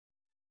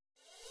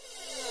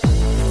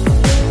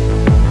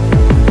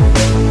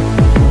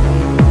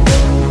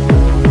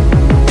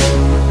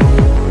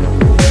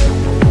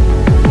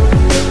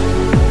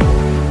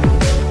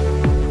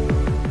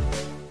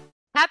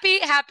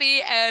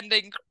happy and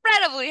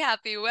incredibly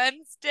happy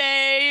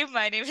Wednesday.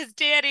 My name is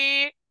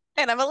Danny.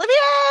 And I'm Olivia.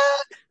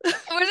 And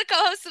we're the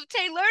co-hosts of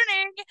Tay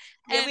Learning.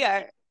 Yeah, we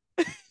And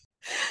are.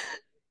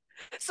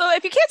 So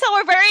if you can't tell,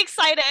 we're very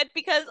excited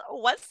because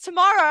what's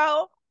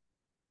tomorrow?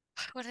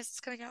 when is this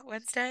coming out?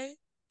 Wednesday?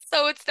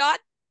 So it's not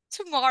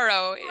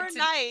tomorrow. Tomorrow It's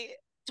night.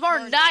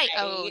 tomorrow night.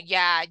 Oh,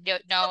 yeah.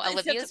 No, It's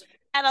Olivia's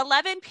at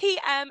 11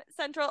 p.m.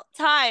 Central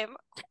Time,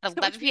 at which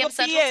 11 we will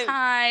p.m. be Central in.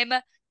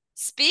 Time.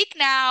 Speak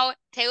Now,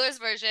 Taylor's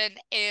version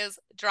is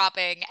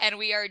dropping, and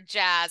we are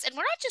jazzed. And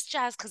we're not just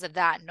jazzed because of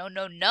that. No,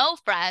 no, no,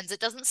 friends. It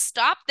doesn't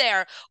stop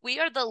there. We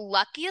are the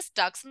luckiest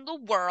ducks in the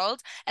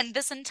world, and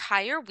this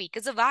entire week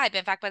is a vibe.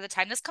 In fact, by the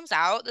time this comes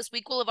out, this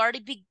week will have already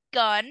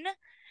begun,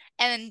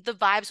 and the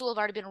vibes will have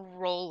already been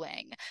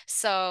rolling.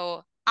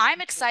 So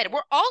I'm excited.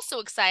 We're also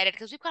excited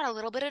because we've got a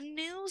little bit of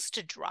news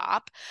to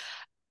drop.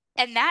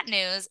 And that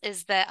news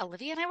is that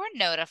Olivia and I were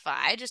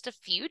notified just a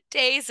few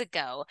days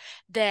ago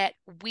that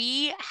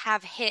we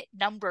have hit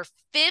number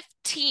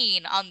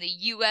 15 on the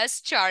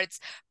US charts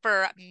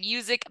for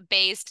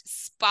music-based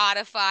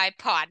Spotify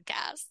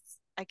podcasts.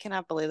 I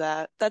cannot believe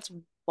that. That's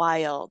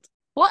wild.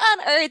 What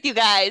on earth, you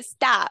guys?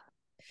 Stop.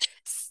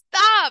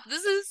 Stop!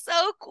 This is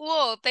so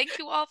cool. Thank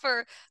you all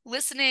for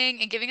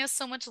listening and giving us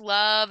so much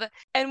love.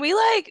 And we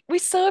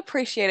so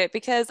appreciate it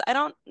because I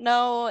don't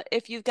know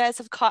if you guys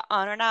have caught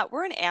on or not.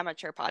 We're an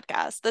amateur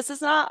podcast. This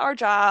is not our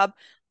job.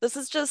 This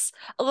is just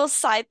a little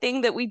side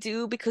thing that we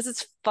do because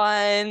it's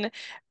fun.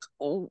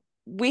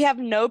 We have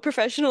no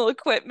professional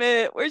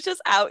equipment. We're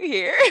just out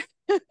here.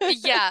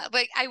 Yeah,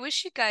 like I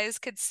wish you guys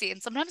could see,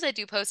 and sometimes I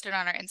do post it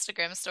on our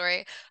Instagram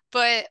story,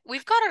 but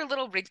we've got our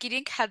little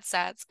rinky-dink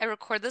headsets. I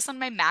record this on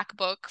my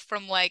MacBook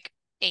from like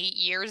 8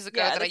 years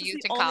ago Yeah, that I this is the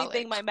used in only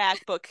thing college, my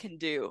MacBook can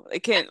do.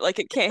 It can't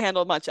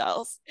handle much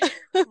else.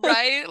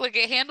 right? Like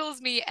it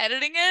handles me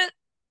editing it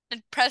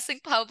and pressing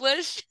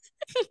publish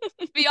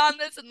beyond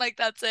this, and like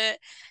that's it.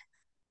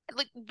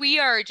 Like we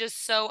are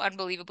just so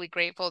unbelievably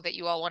grateful that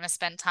you all want to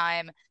spend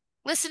time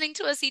listening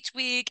to us each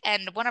week.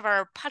 And one of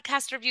our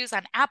podcast reviews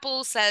on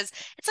Apple says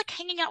it's like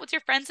hanging out with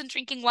your friends and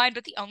drinking wine,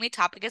 but the only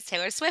topic is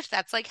Taylor Swift.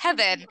 That's like I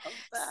heaven.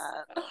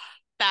 love that.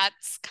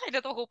 That's kind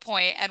of the whole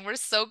point. And we're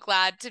so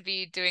glad to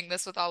be doing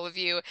this with all of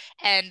you.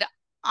 And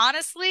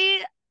honestly,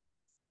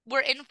 we're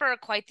in for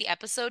quite the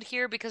episode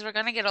here because we're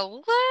going to get a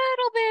little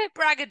bit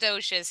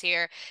braggadocious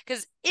here.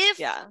 Because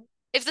Yeah.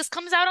 if this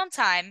comes out on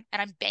time,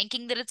 and I'm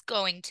banking that it's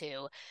going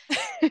to,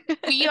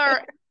 we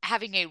are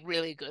having a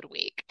really good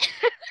week.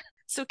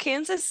 So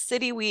Kansas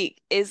City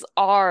week is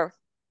our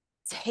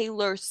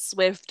Taylor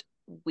Swift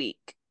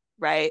week,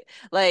 right?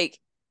 Like,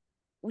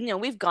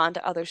 we've gone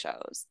to other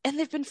shows and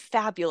they've been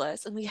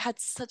fabulous and we had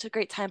such a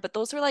great time, but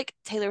those were like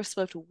Taylor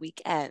Swift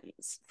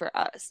weekends for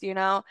us, you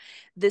know?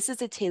 This is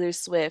a Taylor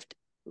Swift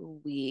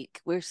week.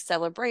 We're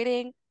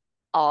celebrating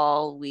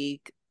all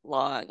week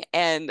long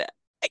and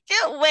I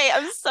can't wait.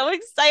 I'm so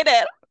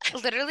excited.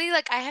 Literally,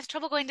 like I have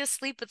trouble going to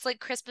sleep. It's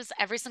like Christmas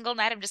every single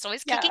night. I'm just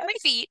always kicking my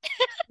Yes. feet.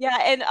 Yeah,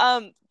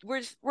 and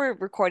we're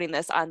recording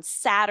this on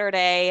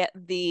Saturday,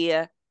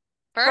 the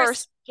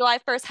First, 1st, July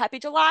 1st. Happy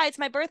July. It's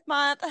my birth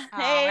month. oh,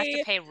 I have to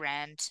Hey. pay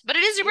rent. But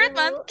it is your birth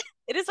month. Ew.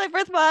 It is my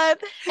birth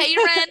month. Pay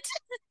your rent.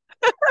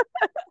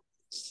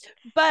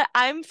 But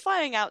I'm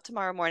flying out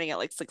tomorrow morning at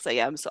like 6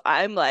 a.m. So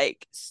I'm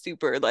like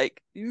super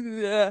like,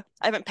 ugh.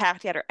 I haven't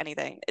packed yet or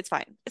anything. It's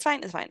fine. It's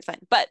fine. It's fine. It's fine.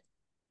 But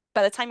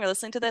by the time you're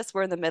listening to this,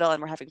 we're in the middle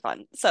and we're having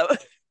fun. So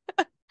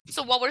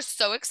So while we're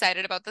so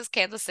excited about this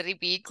Kansas City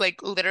week,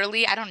 like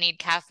literally, I don't need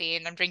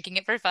caffeine. I'm drinking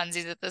it for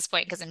funsies at this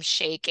point because I'm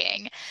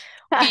shaking.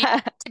 We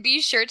to be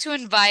sure to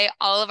invite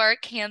all of our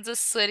Kansas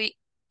Switty,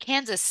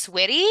 Kansas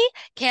City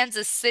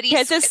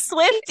Kansas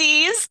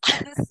Swifties.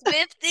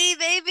 Swifty,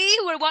 baby.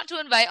 We want to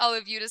invite all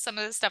of you to some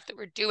of the stuff that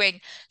we're doing.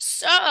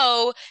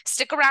 So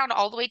stick around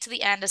all the way to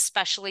the end,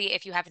 especially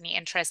if you have any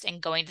interest in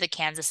going to the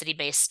Kansas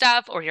City-based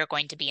stuff, or you're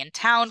going to be in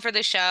town for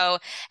the show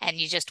and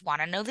you just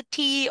want to know the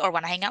tea or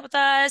want to hang out with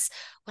us.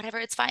 Whatever,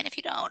 it's fine if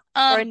you don't.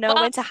 Or know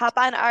But when to hop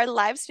on our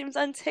live streams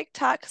on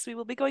TikTok because we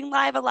will be going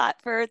live a lot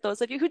for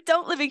those of you who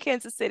don't live in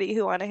Kansas City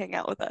who want to hang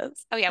out with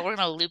us. oh yeah, we're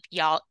gonna loop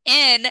y'all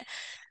in.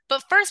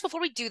 But first, before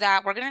we do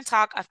that, we're going to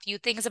talk a few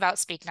things about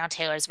Speak Now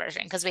Taylor's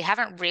version because we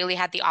haven't really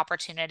had the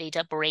opportunity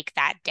to break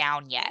that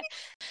down yet.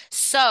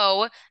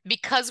 So,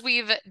 because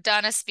we've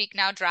done a Speak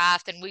Now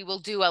draft and we will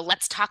do a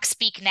Let's Talk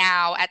Speak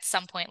Now at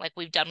some point, like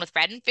we've done with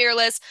Red and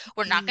Fearless,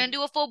 we're not going to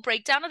do a full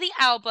breakdown of the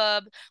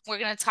album. We're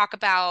going to talk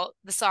about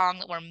the song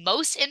that we're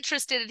most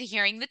interested in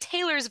hearing the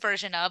Taylor's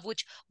version of,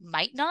 which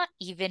might not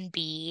even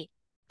be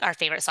our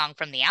favorite song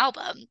from the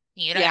album.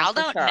 You know, Yeah, y'all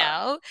for don't sure.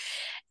 know.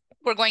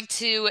 We're going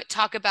to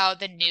talk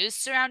about the news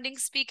surrounding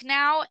Speak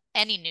Now,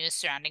 any news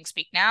surrounding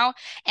Speak Now,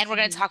 and we're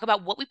going to Mhm. talk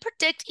about what we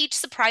predict each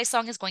surprise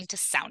song is going to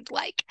sound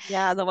like.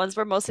 Yeah, the ones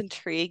we're most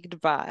intrigued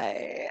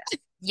by.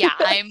 Yeah,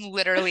 I'm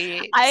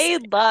literally I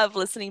love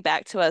listening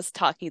back to us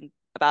talking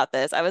about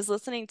this. I was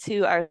listening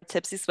to our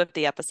Tipsy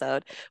Swifty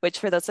episode, which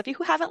for those of you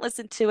who haven't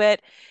listened to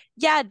it,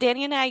 yeah,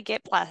 Danny and I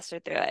get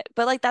plastered through it.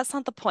 But like that's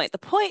not the point. The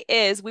point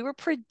is we were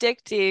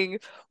predicting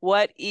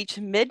what each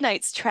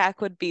Midnight's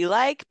track would be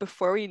like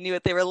before we knew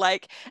what they were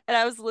like. And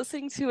I was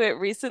listening to it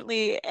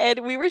recently and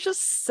we were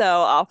just so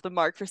off the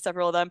mark for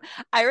several of them.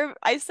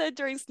 I said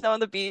during Snow on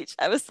the Beach,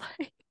 I was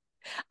like,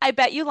 I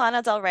bet you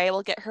Lana Del Rey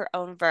will get her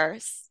own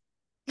verse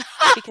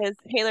because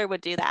Taylor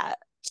would do that.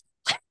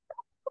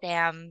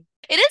 Damn.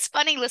 It is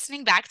funny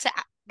listening back to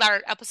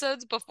our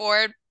episodes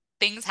before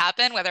things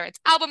happen, whether it's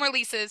album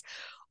releases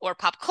or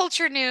pop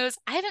culture news.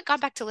 I haven't gone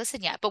back to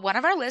listen yet, but one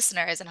of our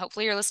listeners, and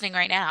hopefully you're listening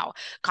right now,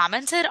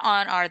 commented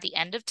on our The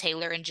End of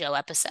Taylor and Joe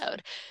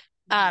episode.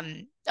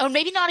 Oh,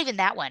 maybe not even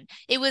that one.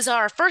 It was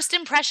our first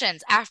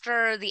impressions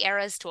after the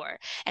Eras tour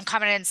and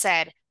commented and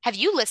said, have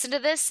you listened to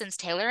this since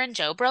Taylor and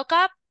Joe broke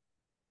up?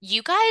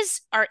 You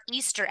guys are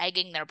Easter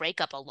egging their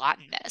breakup a lot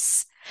in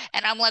this.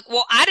 And I'm like,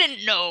 well, I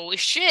didn't know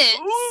shit.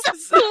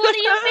 So what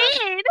do you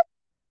mean?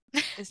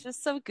 It's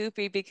just so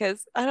goofy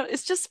because I don't,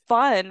 it's just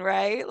fun,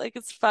 right? Like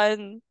it's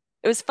fun.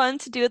 It was fun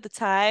to do at the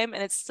time,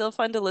 and it's still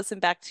fun to listen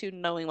back to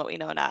knowing what we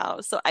know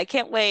now. So I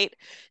can't wait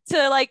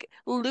to like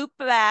loop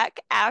back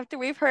after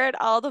we've heard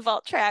all the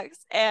vault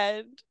tracks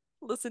and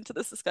listen to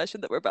this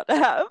discussion that we're about to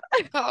have.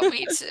 Oh,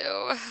 me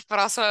too. But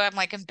also I'm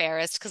like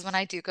embarrassed because when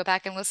I do go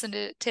back and listen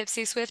to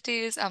Tipsy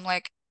Swifties, I'm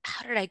like,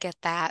 how did I get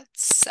that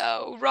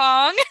so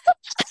wrong?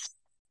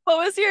 What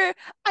was your,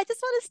 I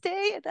just want to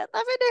stay in that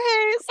lavender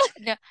haze.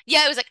 No.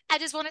 Yeah, it was like, I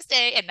just want to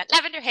stay in that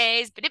lavender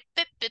haze. Like,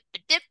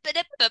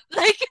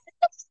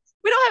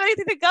 we don't have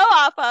anything to go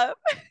off of.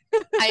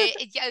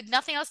 yeah,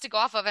 nothing else to go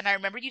off of. And I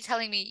remember you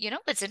telling me, you know,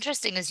 what's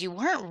interesting is you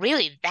weren't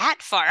really that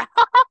far.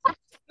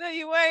 No,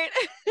 you weren't.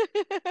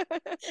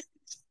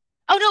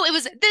 Oh no, it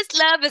was this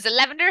love is a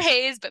lavender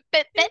haze, but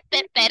that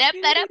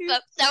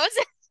was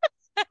it.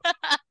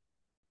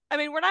 I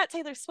mean, we're not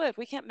Taylor Swift.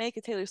 We can't make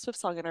a Taylor Swift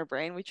song in our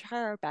brain. We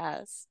try our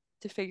best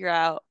to figure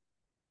out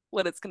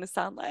what it's going to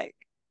sound like.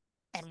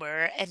 And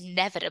we're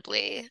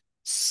inevitably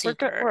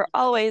super. We're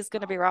always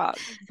going to be wrong,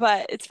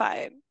 but it's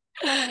fine.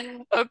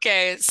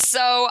 Okay,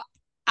 so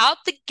out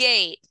the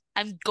gate,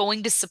 I'm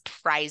going to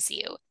surprise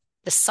you.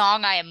 The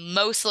song I am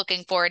most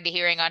looking forward to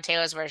hearing on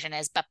Taylor's version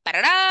is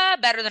Better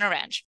Than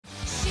Revenge.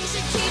 She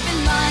should keep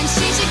in mind,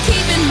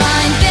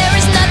 there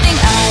is nothing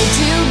I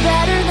do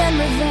better than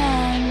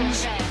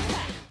revenge.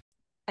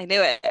 I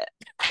knew it.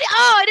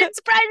 Oh, I didn't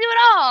surprise you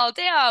at all.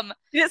 Damn.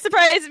 You didn't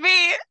surprise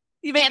me.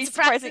 You made Can't me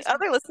surprise surprising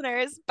other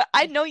listeners, but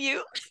I know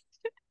you.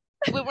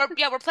 We're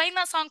playing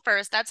that song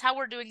first. That's how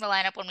we're doing the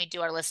lineup when we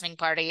do our listening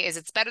party. Is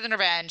it's Better Than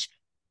Revenge,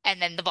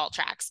 and then the vault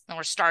tracks, and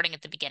we're starting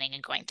at the beginning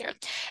and going through.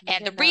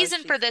 And the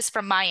reason for this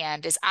from my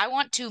end is I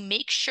want to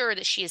make sure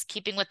that she is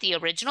keeping with the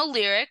original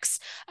lyrics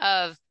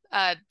of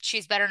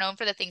she's better known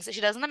for the things that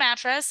she does on the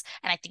mattress,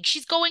 and I think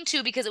she's going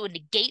to because it would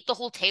negate the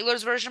whole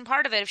Taylor's version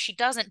part of it if she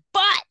doesn't.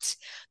 But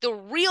the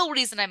real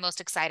reason I'm most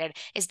excited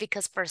is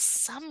because for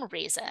some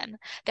reason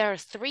there are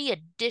 3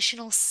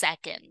 additional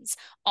seconds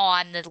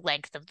on the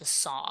length of the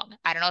song.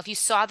 I don't know if you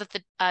saw that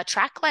the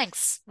track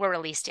lengths were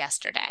released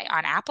yesterday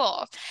on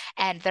Apple,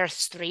 and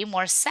there's 3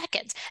 more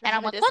seconds. And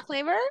I'm like,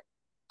 disclaimer? What?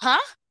 Huh?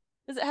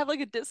 Does it have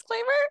like a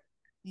disclaimer?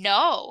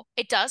 No,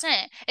 it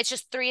doesn't. It's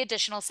just 3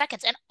 additional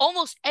seconds. And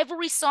almost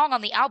every song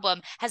on the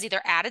album has either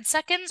added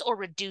seconds or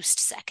reduced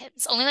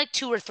seconds. Only like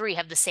 2 or 3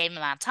 have the same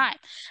amount of time.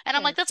 And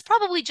I'm like, that's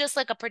probably just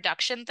like a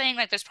production thing.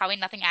 Like there's probably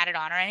nothing added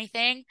on or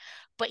anything.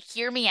 But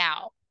hear me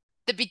out.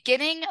 The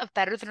beginning of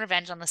Better Than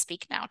Revenge on the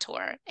Speak Now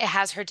tour, it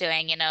has her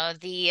doing, you know,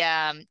 the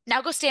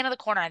now go stand in the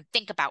corner and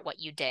think about what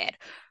you did.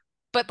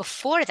 But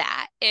before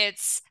that,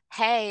 it's,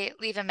 hey,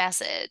 leave a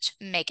message,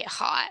 make it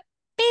hot.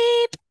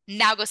 Beep.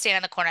 Now go stand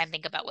in the corner and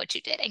think about what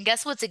you did. And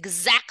guess what's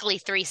exactly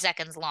 3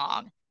 seconds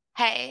long?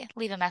 Hey,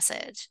 leave a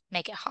message,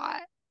 make it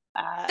hot.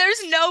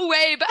 There's no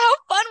way, but how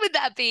fun would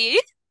that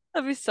be?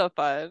 That'd be so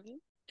fun.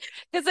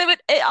 Because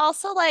it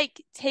also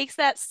like takes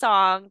that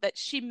song that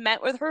she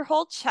meant with her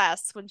whole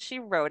chest when she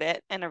wrote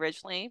it and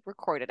originally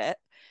recorded it,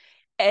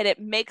 and it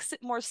makes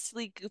it more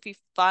silly, goofy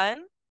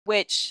fun,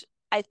 which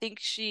I think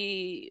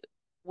she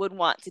would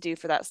want to do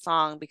for that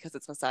song because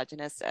it's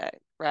misogynistic,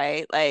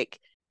 right? Like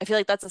I feel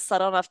like that's a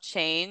subtle enough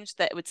change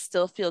that it would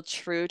still feel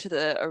true to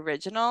the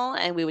original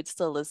and we would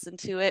still listen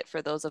to it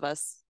for those of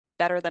us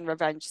Better Than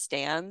Revenge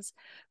stans,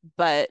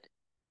 but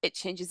it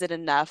changes it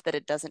enough that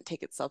it doesn't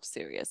take itself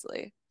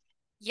seriously.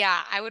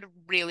 Yeah, I would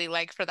really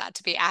like for that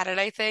to be added,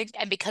 I think.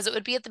 And because it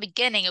would be at the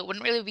beginning, it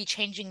wouldn't really be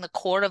changing the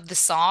core of the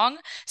song.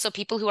 So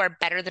people who are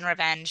Better Than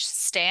Revenge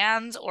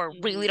stans or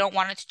really don't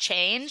want it to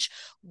change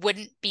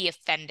wouldn't be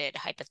offended,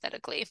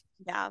 hypothetically.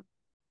 Yeah.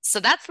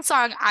 So that's the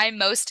song I'm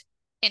most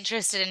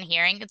interested in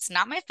hearing. It's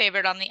not my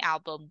favorite on the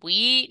album.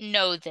 We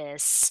know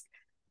this.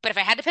 But if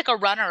I had to pick a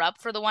runner-up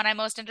for the one I'm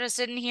most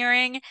interested in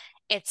hearing,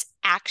 it's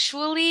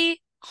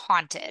actually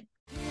Haunted.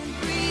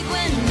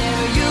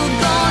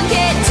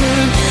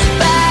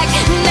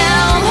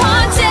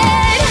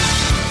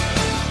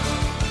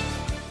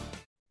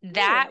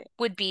 That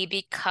would be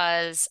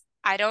because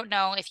I don't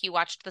know if you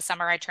watched the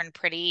Summer I Turned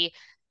Pretty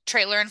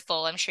trailer in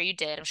full. I'm sure you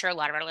did. I'm sure a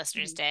lot of our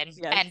listeners did.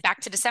 Yes. And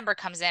Back to December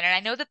comes in, and I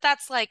know that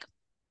that's like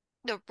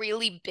the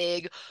really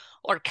big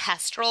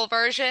orchestral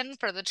version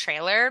for the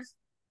trailer.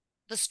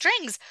 The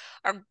strings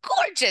are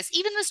gorgeous,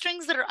 even the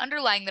strings that are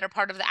underlying that are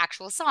part of the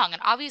actual song.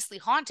 And obviously,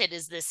 Haunted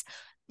is this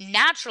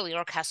naturally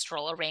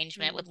orchestral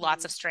arrangement with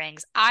lots of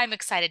strings. I'm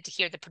excited to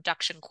hear the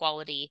production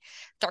quality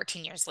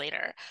 13 years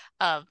later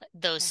of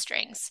those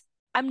strings.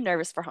 I'm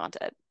nervous for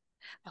Haunted.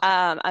 Okay.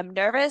 I'm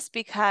nervous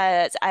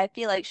because I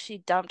feel like she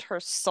dumped her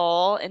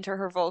soul into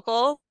her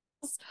vocals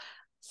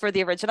for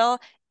the original,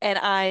 and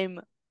I'm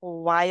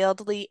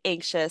wildly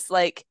anxious.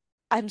 Like,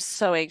 I'm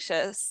so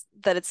anxious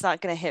that it's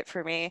not going to hit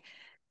for me.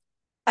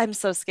 I'm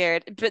so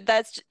scared. But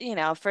that's,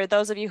 for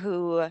those of you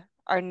who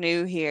are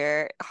new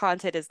here,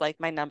 Haunted is like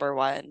my number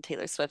one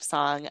Taylor Swift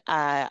song.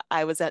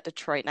 I was at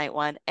Detroit Night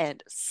One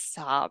and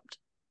sobbed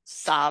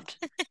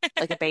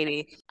like a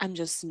baby. I'm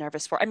just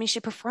nervous for. I mean, she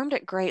performed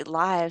it great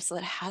live, so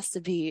it has to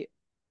be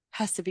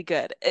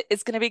good.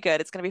 It's gonna be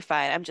good. It's gonna be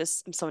fine. I'm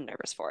so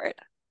nervous for it.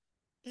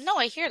 No,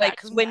 I hear that Like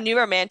because when New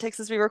Romantics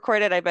is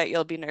re-recorded, I bet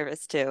you'll be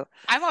nervous too.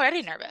 I'm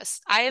already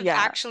nervous. I have Yeah.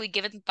 actually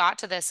given thought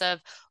to this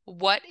of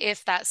what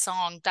if that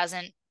song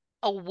doesn't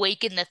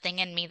awaken the thing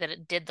in me that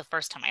it did the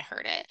first time I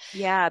heard it.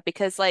 Yeah,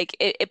 because like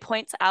it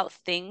points out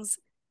things.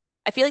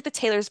 I feel like the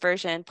Taylor's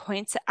version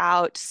points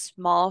out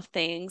small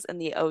things in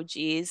the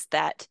OGs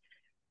that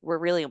were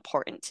really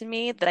important to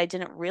me that I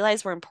didn't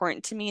realize were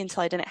important to me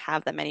until I didn't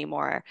have them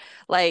anymore.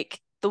 Like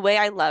The Way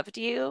I Loved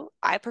You,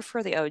 I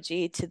prefer the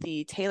OG to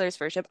the Taylor's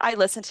version. I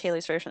listen to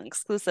Taylor's version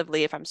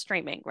exclusively if I'm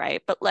streaming,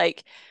 right? But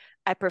like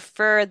I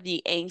prefer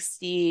the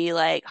angsty,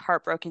 like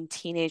heartbroken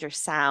teenager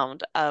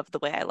sound of The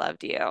Way I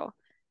Loved You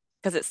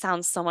because it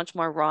sounds so much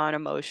more raw and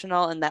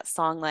emotional, and that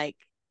song like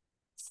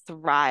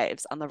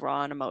thrives on the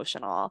raw and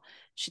emotional.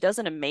 She does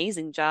an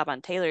amazing job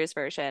on Taylor's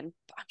version.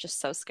 I'm just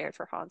so scared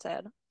for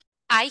Haunted.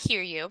 I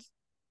hear you.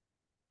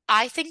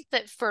 I think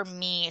that for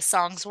me,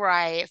 songs where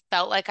I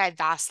felt like I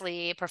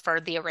vastly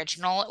preferred the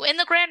original, in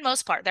the grand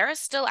most part, there are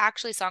still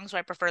actually songs where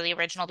I prefer the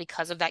original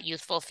because of that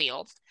youthful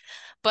feel.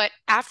 But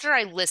after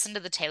I listen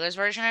to the Taylor's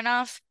version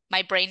enough,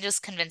 my brain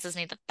just convinces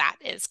me that that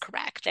is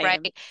correct, Same,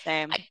 right?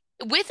 same.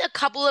 With a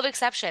couple of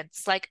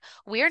exceptions, like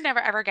We're Never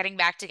Ever Getting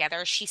Back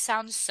Together. She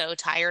sounds so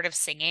tired of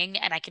singing,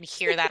 and I can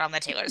hear that on the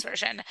Taylor's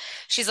version.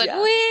 She's like,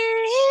 Yeah.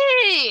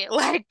 wee,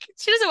 like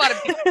she doesn't want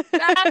to be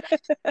that.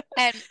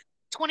 And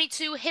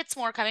 22 hits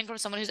more coming from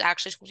someone who's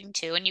actually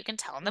 22, and you can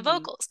tell in the Mhm.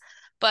 vocals.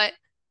 But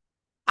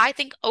I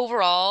think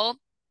overall,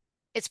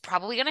 it's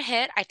probably going to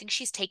hit. I think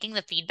she's taking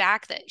the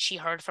feedback that she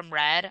heard from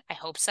Red, I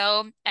hope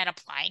so, and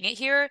applying it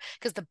here.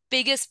 Because the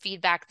biggest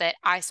feedback that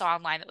I saw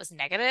online that was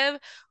negative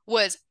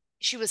was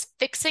she was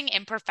fixing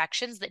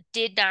imperfections that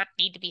did not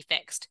need to be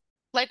fixed.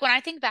 Like when I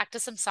think back to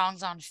some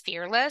songs on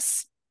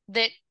Fearless,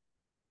 that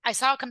I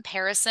saw a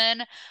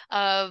comparison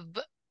of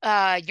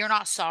You're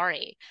Not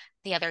Sorry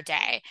the other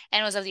day,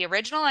 and it was of the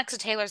original Alexa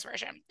Taylor's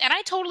version. And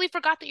I totally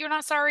forgot that You're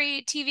Not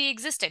Sorry TV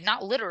existed,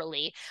 not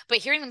literally, but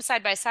hearing them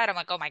side by side, I'm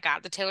like, oh my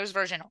God, the Taylor's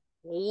version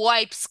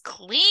wipes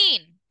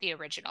clean the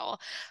original.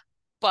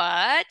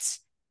 But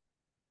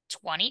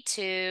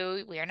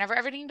 22, We Are Never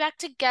Ever Getting Back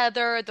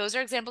Together. Those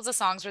are examples of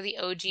songs where the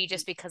OG,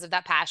 just because of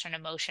that passion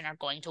and emotion, are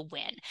going to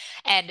win.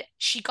 And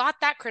she got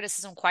that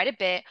criticism quite a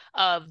bit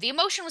of the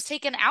emotion was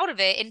taken out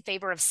of it in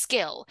favor of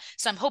skill.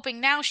 So I'm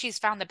hoping now she's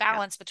found the Yeah.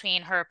 balance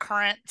between her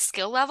current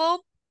skill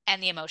level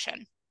and the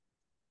emotion.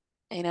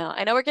 I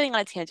know we're getting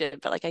on a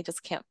tangent, but like I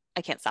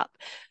can't stop.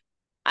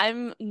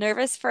 I'm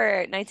nervous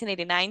for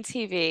 1989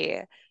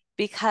 TV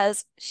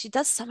because she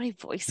does so many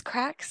voice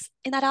cracks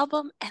in that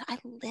album, and I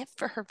live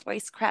for her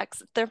voice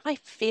cracks. They're my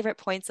favorite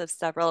points of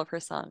several of her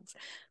songs.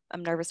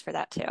 I'm nervous for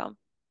that too.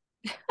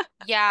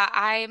 Yeah,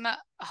 I'm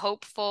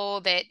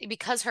hopeful that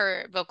because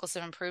her vocals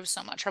have improved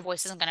so much, her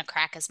voice isn't going to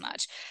crack as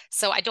much.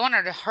 So I don't want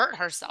her to hurt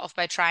herself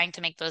by trying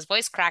to make those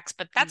voice cracks,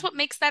 but that's what Mhm.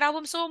 makes that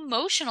album so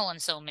emotional in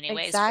so many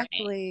ways for me.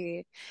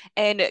 Exactly.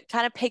 And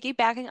kind of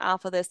piggybacking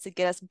off of this to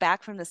get us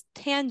back from this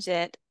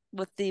tangent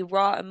with the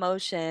raw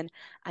emotion,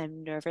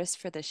 I'm nervous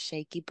for the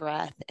shaky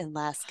breath in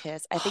Last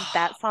Kiss. I think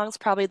that song's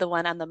probably the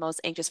one I'm the most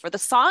anxious for. The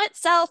song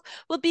itself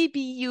will be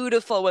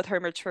beautiful with her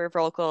mature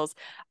vocals.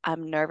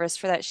 I'm nervous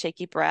for that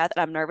shaky breath,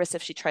 and I'm nervous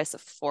if she tries to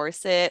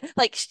force it.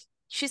 Like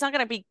she's not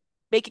gonna be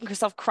making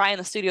herself cry in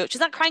the studio.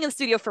 She's not crying in the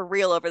studio for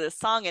real over this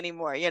song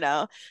anymore,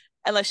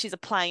 unless she's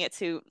applying it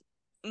to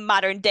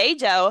modern day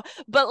Joe.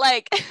 But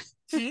like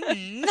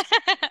Hmm.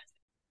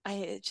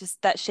 I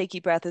just that shaky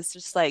breath is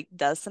just like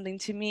does something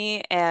to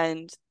me,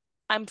 and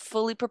I'm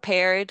fully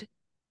prepared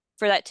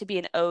for that to be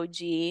an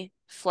OG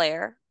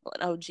flare,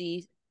 an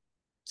OG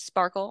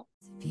sparkle.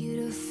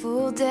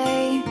 Beautiful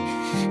day,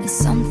 and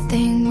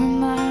something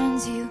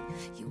reminds you,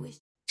 you wish.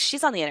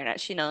 She's on the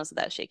internet. She knows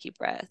that shaky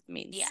breath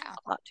means Yeah.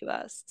 a lot to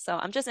us. So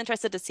I'm just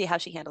interested to see how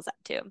she handles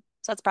that too.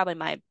 So that's probably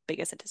my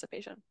biggest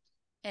anticipation.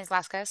 Is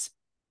Last Kiss.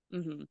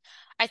 Hmm.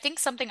 I think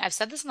something I've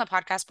said this in the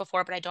podcast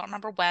before, but I don't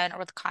remember when or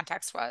what the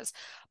context was.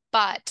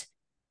 But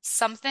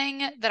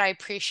something that I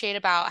appreciate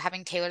about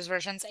having Taylor's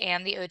versions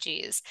and the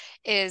OGs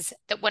is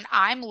that when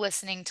I'm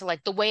listening to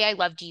like The Way I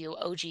Loved You,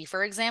 OG,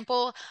 for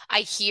example,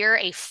 I hear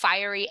a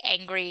fiery,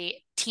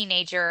 angry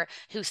teenager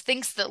who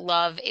thinks that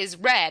love is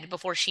red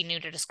before she knew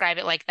to describe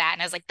it like that.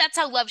 And I was like, that's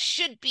how love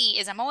should be,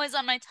 is I'm always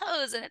on my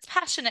toes and it's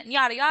passionate and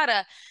yada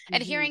yada.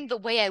 And Mhm. hearing The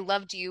Way I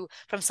Loved You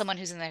from someone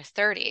who's in their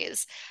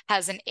 30s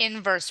has an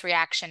inverse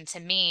reaction to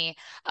me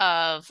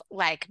of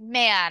like,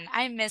 man,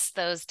 I miss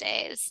those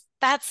days.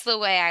 That's the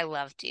way I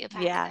loved you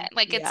back Yeah, then.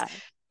 Like it's yeah,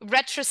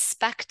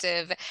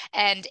 retrospective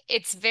and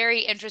it's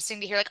very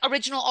interesting to hear like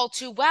original All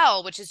Too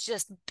Well, which is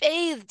just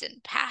bathed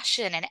in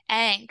passion and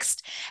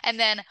angst. And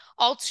then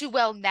All Too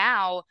Well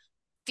now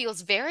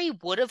feels very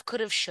would have, could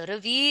have, should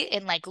have y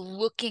in like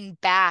looking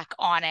back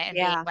on it and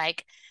being yeah,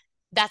 like,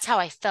 that's how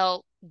I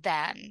felt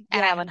then.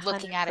 And yeah, I'm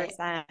looking at it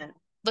 100%.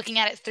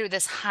 through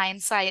this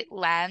hindsight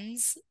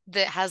lens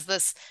that has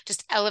this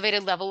just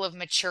elevated level of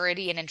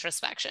maturity and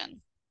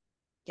introspection.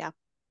 Yeah.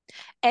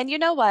 And you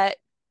know what?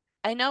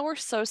 I know we're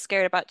so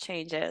scared about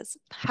changes.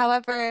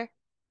 However,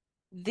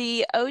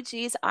 the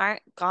OGs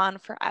aren't gone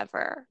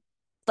forever.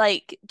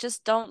 Like,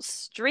 just don't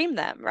stream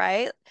them,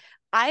 right?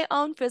 I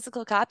own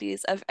physical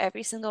copies of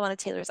every single one of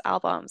Taylor's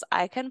albums.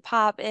 I can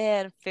pop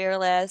in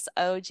Fearless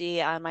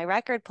OG on my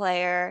record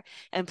player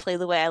and play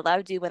The Way I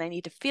Loved You when I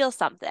need to feel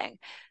something.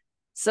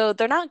 So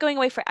they're not going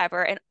away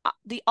forever. And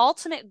the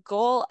ultimate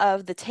goal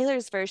of the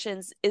Taylor's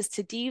versions is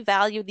to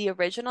devalue the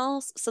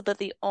originals so that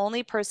the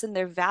only person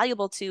they're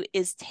valuable to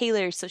is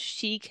Taylor so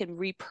she can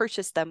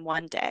repurchase them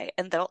one day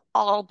and they'll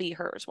all be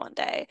hers one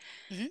day.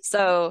 Mhm.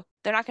 So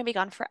they're not going to be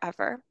gone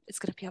forever. It's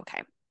going to be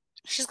okay.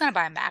 She's gonna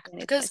buy them back I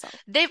need to because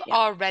myself. they've Yeah.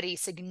 already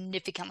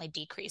significantly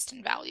decreased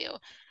in value.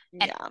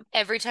 And Yeah.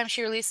 every time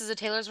she releases a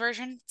Taylor's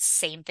version,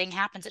 same thing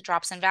happens. It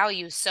drops in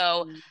value.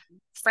 So Mhm.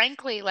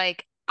 frankly,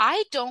 like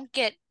I don't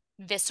get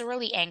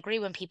viscerally angry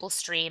when people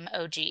stream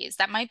OGs.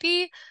 That might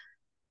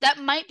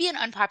be an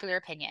unpopular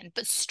opinion,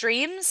 but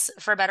streams,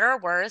 for better or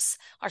worse,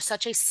 are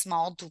such a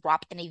small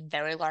drop in a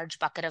very large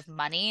bucket of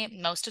money.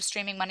 Most of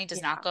streaming money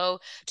does not Yeah. go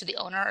to the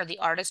owner or the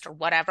artist or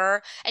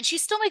whatever. And she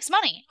still makes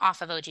money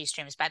off of OG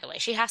streams, by the way.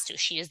 She has to.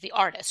 She is the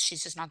artist.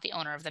 She's just not the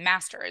owner of the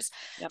masters.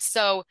 Yep.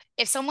 So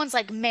if someone's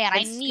like, man, I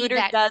And need Scooter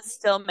that, does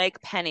still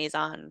make pennies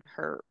on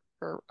her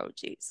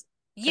OGs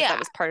because that yeah.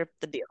 was part of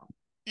the deal.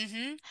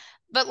 hmm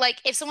But like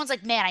if someone's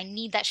like, man, I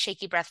need that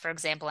shaky breath, for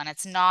example, and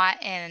it's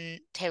not in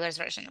Taylor's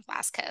version of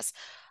Last Kiss,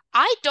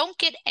 I don't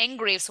get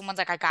angry if someone's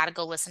like, I gotta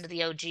go listen to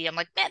the OG. I'm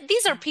like, man,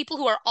 these are Yeah. people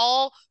who are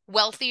all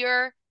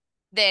wealthier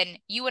than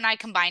you and I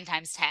combined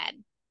times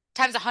 10,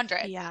 times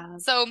 100. Yeah.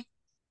 So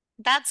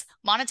that's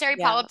monetary Yeah.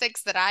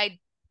 politics that I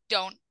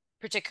don't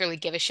particularly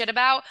give a shit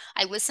about.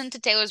 I listen to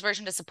Taylor's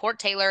version to support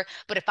Taylor,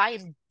 but if I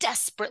am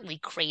desperately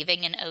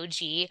craving an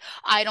OG,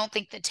 I don't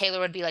think that Taylor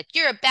would be like,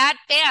 "You're a bad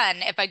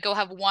fan" if I go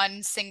have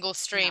one single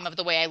No. stream of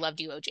The Way I Loved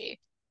You OG.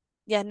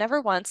 Yeah,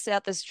 never once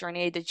throughout this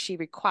journey did she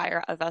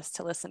require of us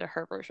to listen to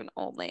her version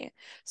only.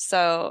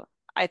 So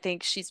I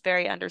think she's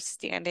very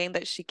understanding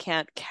that she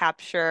can't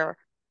capture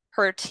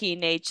her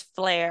teenage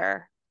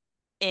flair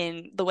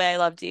in The Way I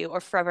Loved You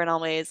or Forever and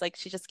Always. Like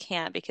she just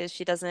can't because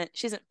she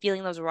isn't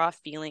feeling those raw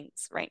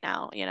feelings right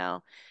now, you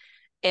know?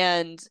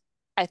 And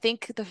I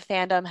think the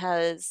fandom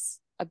has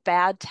a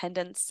bad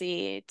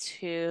tendency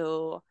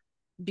to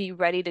be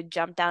ready to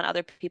jump down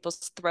other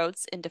people's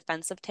throats in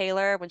defense of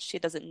Taylor when she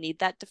doesn't need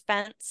that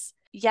defense.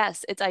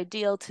 Yes, it's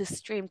ideal to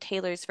stream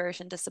Taylor's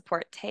version to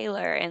support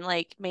Taylor. And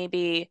like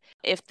maybe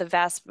if the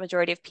vast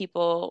majority of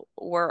people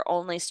were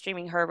only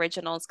streaming her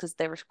originals because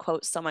they were,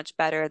 quote, so much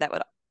better, that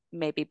would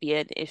maybe be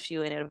an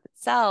issue in and of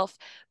itself.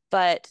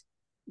 But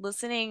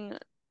listening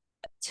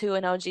to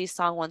an OG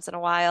song once in a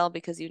while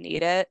because you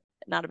need it,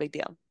 not a big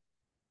deal.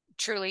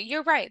 Truly,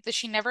 you're right that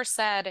she never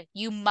said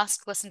you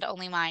must listen to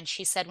Only Mine.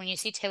 She said when you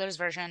see Taylor's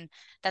version,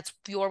 that's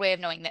your way of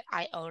knowing that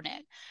I own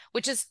it,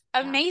 which is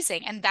Yeah.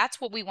 amazing. And that's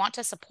what we want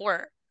to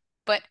support.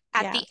 But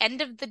at Yeah. the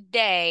end of the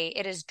day,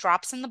 it is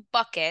drops in the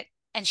bucket,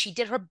 and she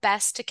did her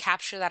best to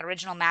capture that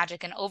original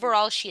magic. And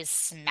overall, she is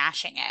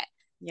smashing it.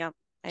 Yep.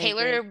 I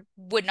agree. Taylor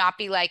would not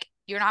be like,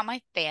 you're not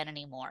my fan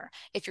anymore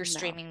if you're No.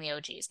 streaming the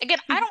OGs. Again,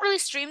 I don't really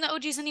stream the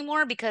OGs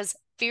anymore because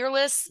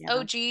Fearless Yeah.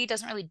 OG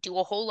doesn't really do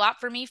a whole lot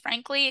for me,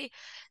 frankly.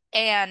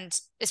 And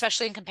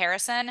especially in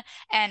comparison.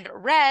 And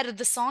Red,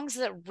 the songs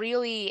that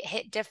really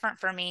hit different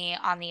for me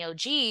on the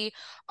OG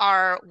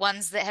are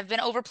ones that have been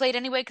overplayed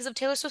anyway because of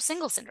Taylor Swift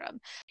single syndrome.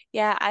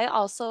 Yeah, I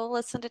also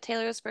listen to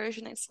Taylor's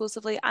version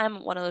exclusively.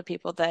 I'm one of the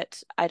people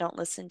that I don't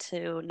listen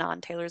to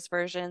non-Taylor's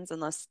versions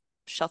unless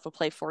Shuffle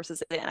Play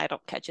forces it and I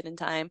don't catch it in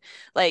time.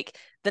 Like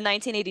the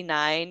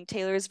 1989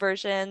 Taylor's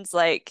versions,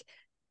 like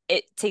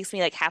it takes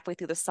me like halfway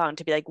through the song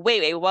to be like,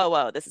 wait, whoa,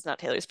 whoa, this is not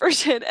Taylor's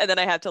version. And then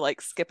I have to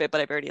like skip it,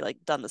 but I've already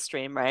like done the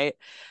stream, right?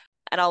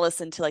 And I'll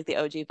listen to like the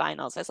OG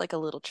vinyls as like a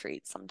little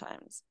treat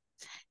sometimes.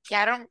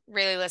 Yeah, I don't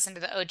really listen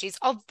to the OGs.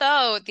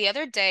 Although the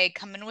other day,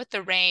 Coming with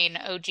the Rain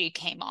OG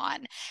came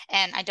on,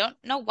 and I don't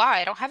know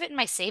why. I don't have it in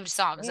my saved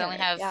songs. I only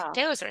Weird. have Yeah.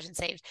 Taylor's version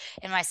saved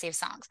in my saved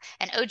songs.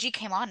 And OG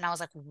came on, and I was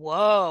like,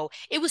 whoa.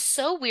 It was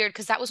so weird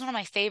because that was one of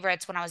my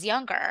favorites when I was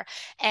younger.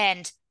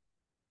 And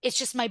it's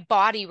just my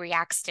body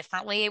reacts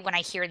differently when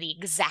I hear the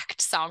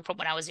exact song from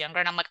when I was younger.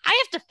 And I'm like,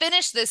 I have to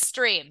finish this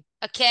stream,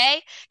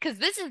 okay? Because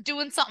this is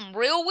doing something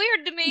real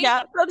weird to me.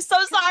 Yeah, I'm so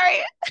sorry.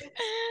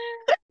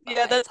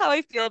 Yeah, But that's how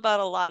I feel about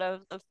a lot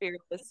of the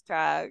Fearless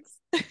tracks.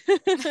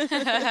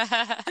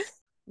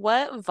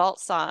 What vault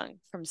song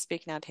from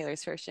Speak Now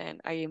Taylor's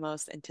version are you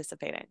most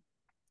anticipating?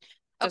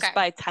 Just okay,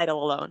 by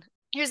title alone.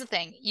 here's the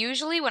thing.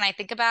 Usually when I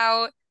think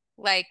about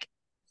like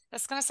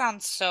that's gonna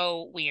sound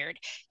so weird.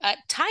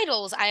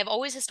 Titles, I have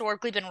always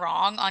historically been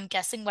wrong on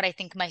guessing what I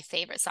think my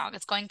favorite song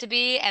is going to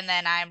be, and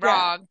then I'm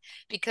Yeah, wrong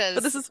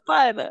but this because is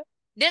fun.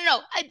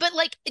 no, but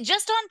like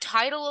just on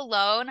title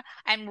alone,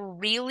 I'm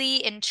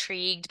really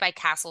intrigued by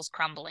Castles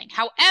Crumbling.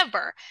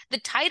 However, the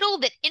title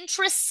that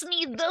interests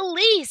me the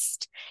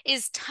least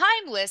is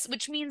Timeless,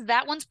 which means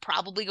that one's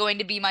probably going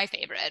to be my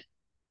favorite.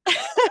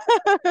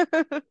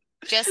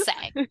 Just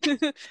saying.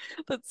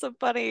 That's so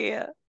funny.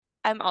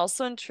 I'm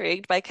also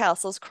intrigued by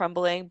Castles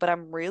Crumbling, but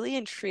I'm really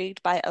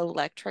intrigued by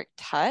Electric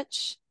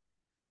Touch,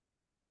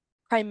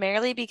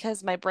 primarily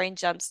because my brain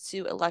jumps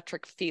to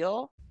Electric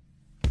Feel.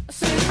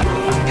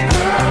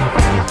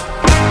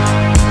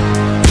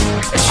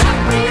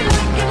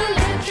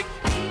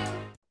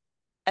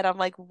 And I'm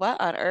like,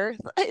 what on earth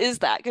is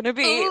that going to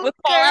be Ooh, with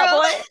Fall girl. Out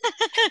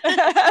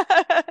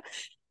Boy?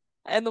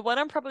 And the one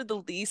I'm probably the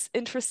least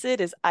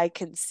interested is I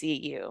Can See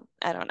You.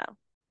 I don't know.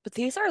 But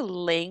these are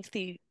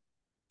lengthy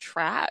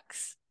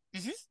tracks.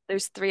 hmm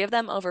There's three of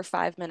them over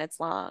 5 minutes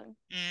long.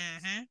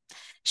 hmm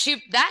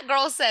that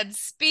girl said,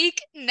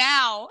 "Speak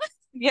now."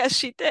 Yes,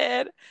 she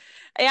did.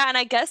 Yeah, and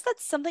I guess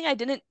that's something I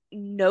didn't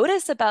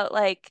notice about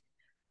like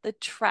the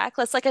track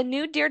list. Like I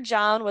knew Dear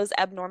John was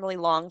abnormally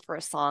long for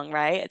a song,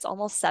 right? It's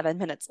almost 7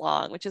 minutes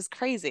long, which is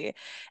crazy.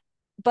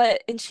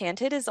 But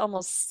Enchanted is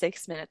almost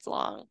 6 minutes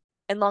long.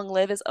 And Long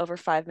Live is over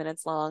 5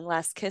 minutes long.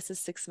 Last Kiss is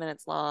 6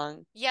 minutes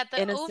long. Yeah,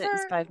 Innocent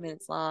is 5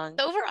 minutes long.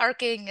 the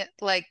overarching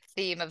like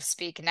theme of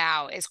Speak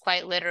Now is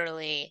quite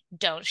literally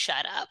don't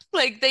shut up.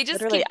 Like they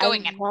just Literally, keep I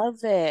going and love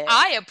it.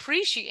 I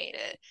appreciate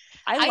it.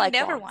 I I like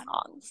never long want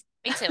songs.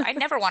 Me too. I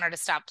never want her to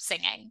stop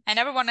singing. I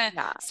never want to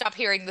Yeah. stop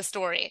hearing the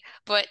story.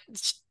 But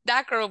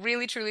that girl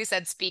really truly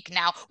said speak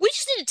now. We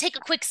just need to take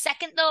a quick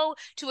second though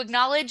to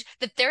acknowledge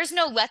that there's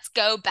no let's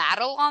go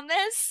battle on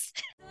this.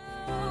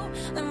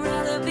 I'd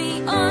rather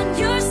be on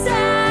your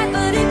side,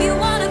 but if you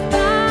wanna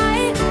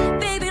fight,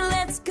 baby,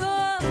 let's go.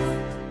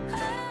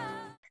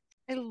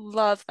 I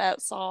love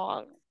that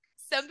song.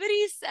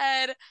 Somebody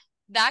said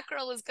that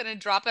girl is gonna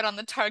drop it on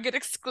the Target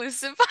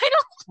exclusive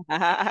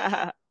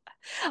vinyl.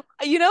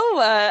 You know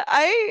what?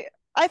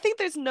 I think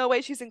there's no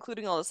way she's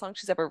including all the songs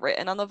she's ever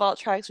written on the Vault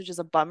tracks, which is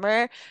a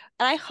bummer.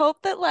 And I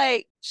hope that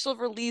like she'll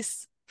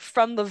release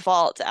from the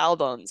Vault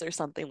albums or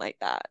something like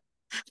that.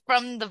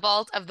 From the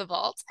vault of the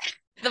vault.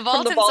 The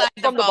From vault the vault, inside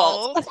the from the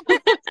vault. vault.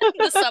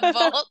 The sub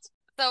vault.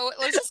 So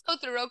let's just go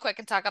through real quick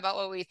and talk about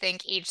what we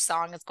think each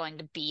song is going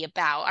to be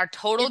about. Our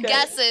total Okay.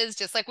 guesses,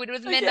 just like we did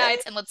with Okay.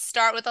 Midnights, and let's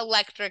start with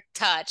Electric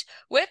Touch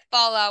with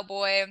Fall Out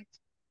Boy.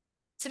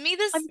 To me,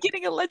 I'm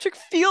getting Electric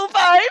Feel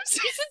vibes.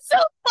 this is so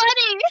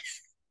funny.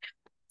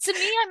 To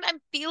me, I'm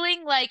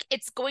feeling like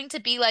it's going to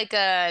be like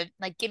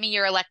give me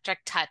your electric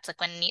touch, like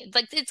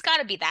like it's got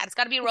to be that. It's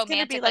got to be It's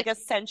gonna romantic, be like a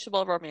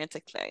sensual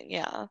romantic thing.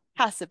 Yeah.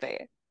 Has to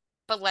be.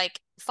 but like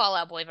Fall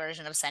Out Boy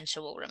version of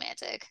sensual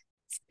romantic.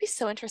 It's gonna be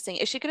so interesting.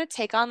 Is she gonna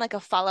take on like a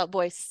Fall Out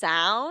Boy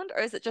sound,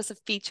 or is it just a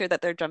feature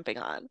that they're jumping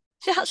on?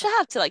 She'll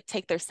have to like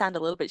take their sound a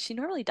little bit. She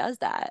normally does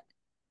that.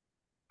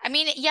 I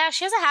mean, yeah,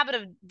 she has a habit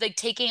of like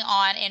taking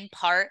on in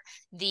part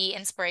the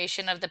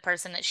inspiration of the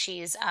person that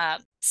she's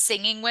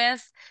singing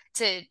with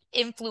to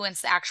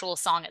influence the actual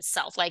song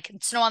itself. Like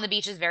Snow on the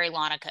Beach is very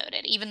Lana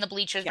coded. Even the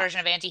Bleachers Yeah. version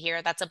of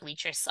Anti-Hero, that's a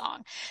Bleachers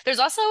song. There's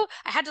also,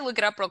 I had to look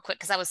it up real quick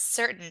because I was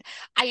certain.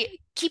 I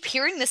keep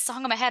hearing this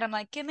song in my head. I'm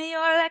like, give me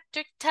your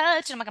electric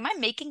touch. And I'm like, am I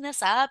making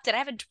this up? Did I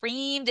have a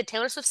dream? Did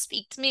Taylor Swift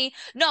speak to me?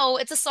 No,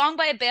 it's a song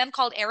by a band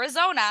called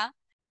Arizona.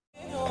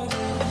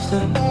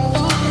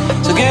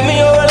 So give me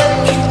your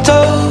electric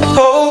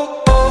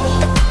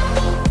touch.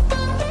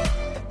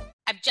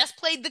 I've just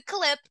played the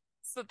clip,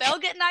 so they'll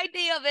get an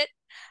idea of it.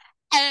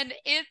 And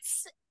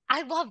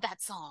I love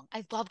that song.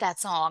 I love that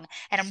song.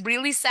 And I'm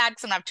really sad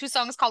because I have two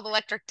songs called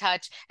Electric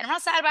Touch. And I'm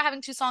not sad about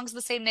having two songs of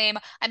the same name.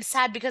 I'm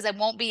sad because I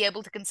won't be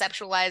able to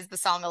conceptualize the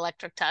song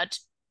Electric Touch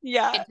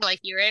Yeah. until I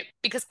hear it,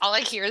 because all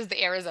I hear is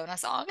the Arizona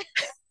song.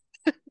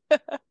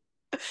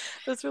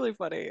 That's really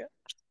funny.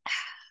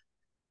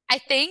 I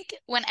think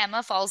When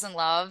Emma Falls in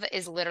Love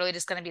is literally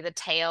just going to be the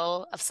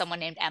tale of someone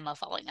named Emma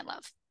falling in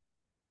love.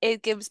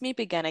 It gives me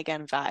Begin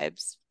Again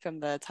vibes from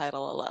the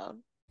title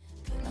alone.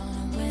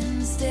 On a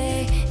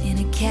Wednesday in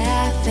a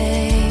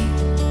cafe,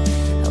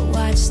 I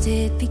watched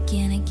it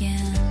begin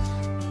again.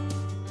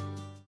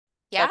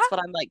 Yeah? That's what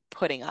I'm like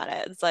putting on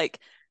it. It's like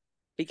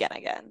Begin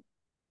Again.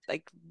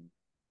 Like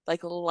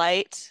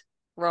light,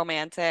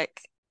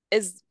 romantic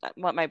is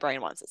what my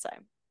brain wants to say.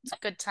 It's a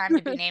good time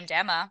to be named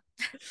Emma.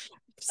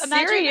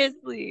 Imagine,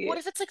 Seriously. what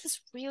if it's like this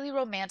really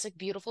romantic,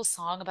 beautiful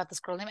song about this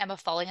girl named Emma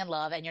falling in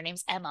love, and your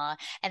name's Emma,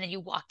 and then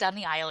you walk down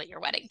the aisle at your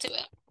wedding to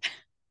it?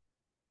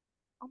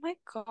 Oh my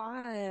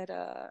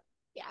God.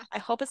 Yeah. I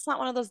hope it's not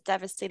one of those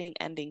devastating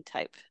ending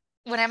type.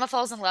 When Emma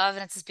falls in love,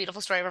 and it's this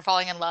beautiful story of her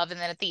falling in love, and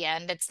then at the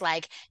end, it's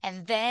like,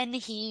 and then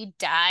he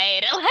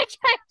died. Like,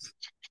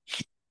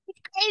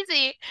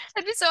 crazy.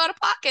 I'd be so out of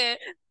pocket.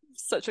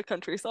 Such a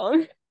country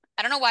song.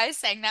 I don't know why I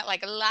sang that,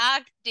 like,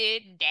 locked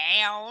it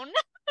down.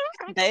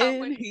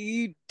 Then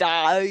he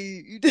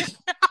died.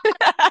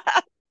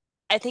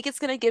 I think it's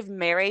gonna give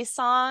Mary's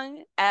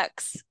song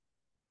X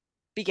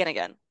Begin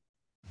Again.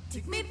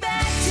 Took me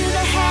back to the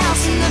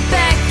house in the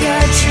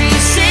backyard tree.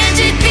 Said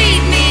you'd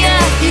beat me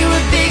up, you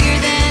were bigger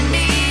than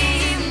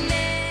me. You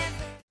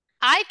never...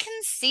 I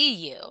can see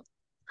you.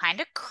 Kind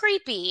of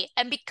creepy.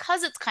 And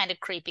because it's kind of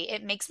creepy,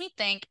 it makes me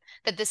think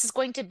that this is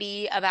going to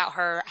be about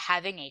her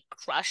having a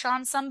crush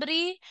on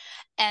somebody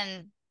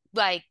and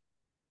like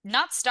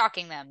not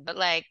stalking them, but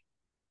like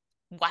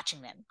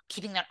watching them,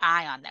 keeping their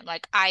eye on them.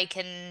 Like I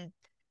can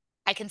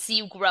see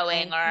you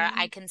growing, or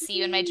I can see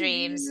you in my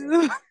dreams.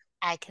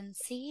 I can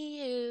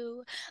see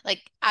you.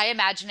 Like I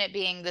imagine it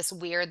being this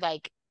weird,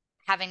 like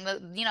having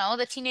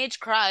the teenage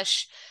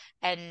crush,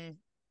 and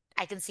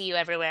I can see you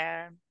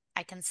everywhere.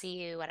 I can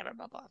see you, whatever,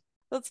 blah blah.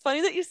 It's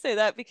funny that you say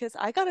that because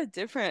I got a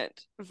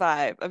different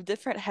vibe, a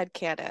different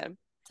headcanon.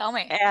 Tell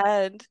me.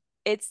 And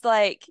it's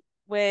like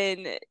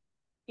when,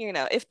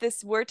 if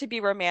this were to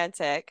be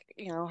romantic,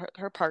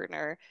 her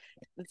partner,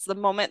 it's the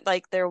moment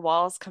like their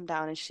walls come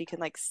down and she can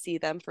like see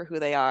them for who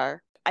they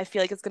are. I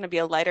feel like it's going to be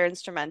a lighter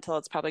instrumental.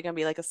 It's probably going to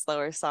be like a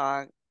slower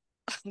song.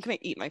 I'm going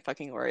to eat my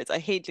fucking words. I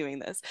hate doing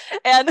this.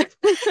 And Same.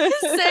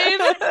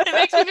 It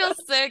makes me feel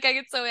sick. I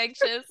get so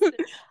anxious.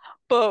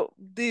 But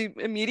the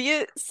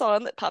immediate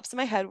song that pops in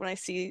my head when I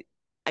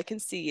Can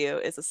See You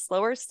is a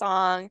slower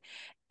song,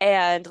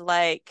 and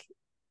like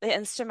the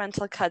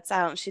instrumental cuts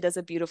out and she does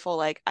a beautiful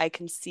like I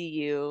can see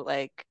you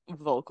like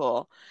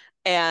vocal,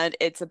 and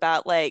it's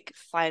about like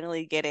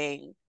finally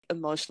getting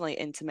emotionally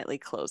intimately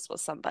close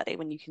with somebody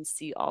when you can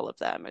see all of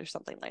them or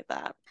something like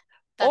that.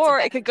 Or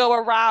it could go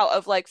a route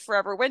of like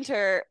Forever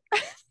Winter.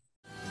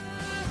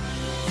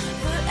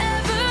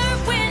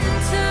 Forever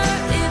winter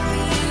if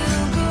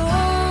you go.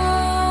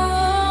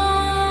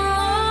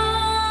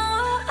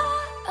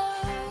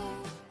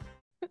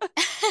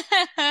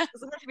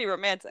 Doesn't have to be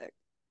romantic.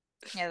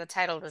 Yeah, the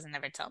title doesn't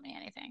ever tell me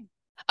anything.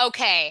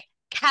 Okay,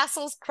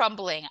 Castles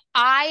Crumbling.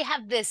 I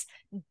have this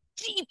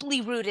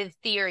deeply rooted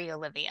theory,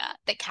 Olivia,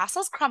 that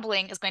Castles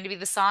Crumbling is going to be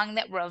the song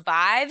that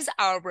revives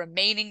our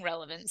remaining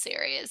relevant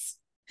series.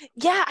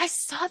 Yeah, I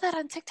saw that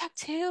on TikTok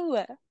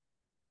too.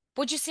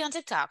 What'd you see on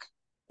TikTok?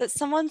 That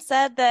someone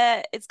said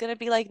that it's gonna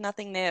be like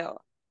nothing new.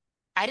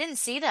 I didn't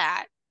see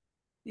that.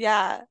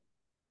 Yeah.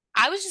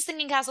 I was just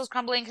thinking Castles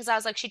Crumbling because I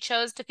was like, she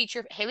chose to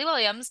feature Hayley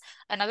Williams,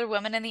 another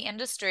woman in the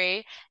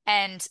industry,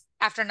 and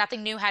after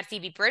Nothing New had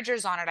Phoebe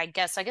Bridgers on it, I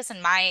guess. I guess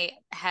in my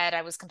head,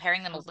 I was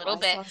comparing them a little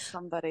bit. I saw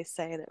somebody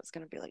say that it was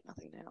going to be like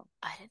nothing new.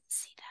 I didn't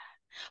see that.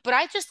 But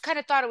I just kind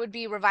of thought it would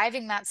be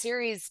reviving that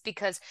series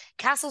because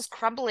Castles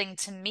Crumbling,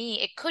 to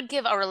me, it could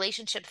give a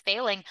relationship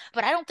failing,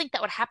 but I don't think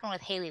that would happen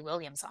with Hayley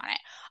Williams on it.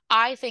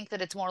 I think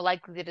that it's more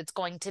likely that it's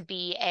going to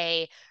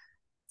be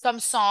some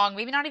song,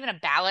 maybe not even a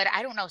ballad,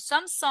 I don't know,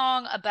 some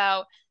song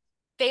about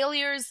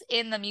failures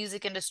in the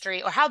music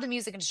industry, or how the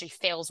music industry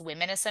fails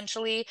women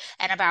essentially,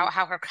 and about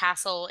how her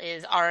castle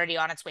is already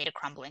on its way to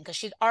crumbling because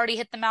she's already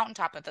hit the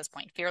mountaintop at this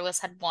point. Fearless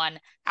had won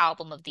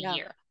album of the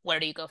year. Where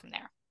do you go from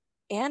there?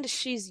 And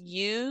she's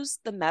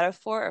used the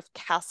metaphor of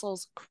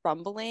castles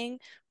crumbling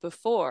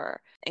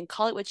before. And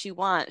Call It What You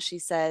Want, she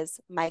says,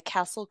 my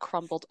castle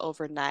crumbled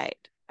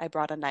overnight. I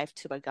brought a knife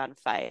to a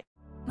gunfight.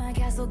 My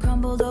castle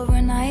crumbled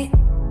overnight.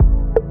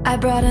 I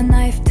brought a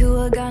knife to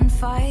a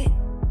gunfight.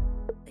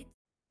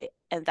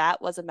 And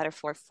that was a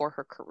metaphor for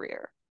her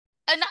career.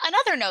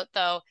 Another note,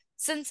 though,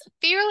 since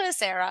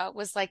Fearless Era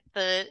was like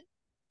the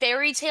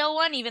fairy tale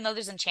one, even though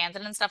there's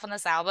Enchanted and stuff on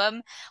this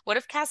album, what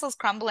if Castles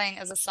Crumbling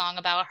is a song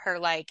about her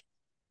like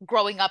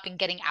growing up and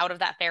getting out of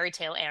that fairy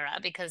tale era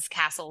because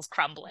castles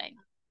crumbling?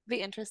 Be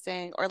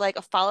interesting. Or like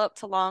a follow-up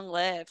to Long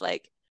Live.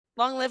 Like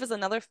Long Live is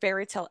another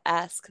fairy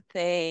tale-esque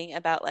thing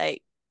about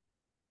like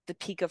the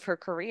peak of her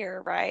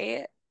career,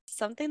 right?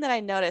 Something that I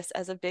noticed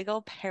as a big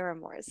old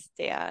Paramore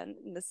stan,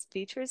 and this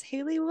features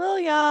Hayley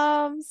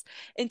Williams.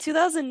 In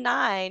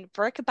 2009,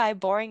 Brick by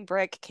Boring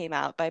Brick came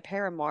out by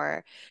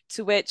Paramore,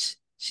 to which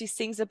she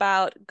sings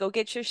about, go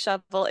get your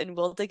shovel and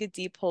we'll dig a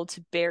deep hole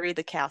to bury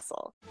the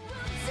castle.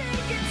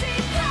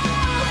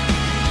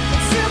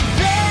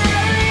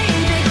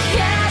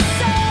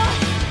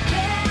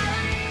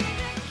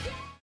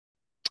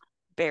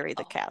 Bury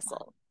the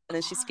castle. And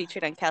then she's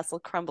featured on Castle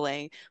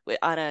Crumbling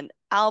on an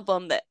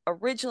album that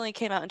originally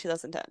came out in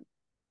 2010.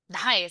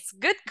 Nice.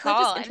 Good call. I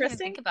didn't even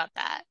interesting? think about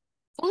that.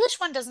 Foolish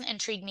One doesn't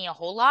intrigue me a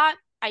whole lot,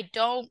 I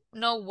don't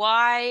know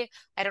why.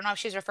 I don't know if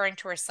she's referring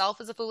to herself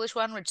as a foolish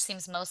one, which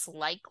seems most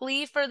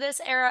likely for this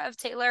era of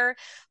Taylor.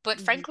 But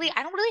frankly,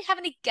 I don't really have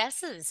any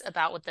guesses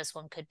about what this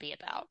one could be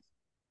about.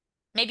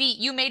 Maybe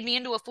you made me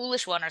into a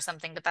foolish one or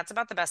something, but that's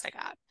about the best I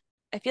got.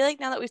 I feel like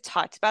now that we've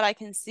talked about it, I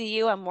Can See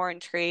You, I'm more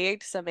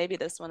intrigued. So maybe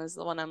this one is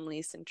the one I'm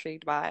least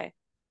intrigued by.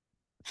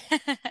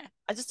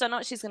 I just don't know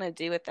what she's gonna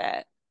do with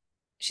it.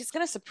 She's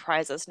gonna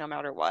surprise us no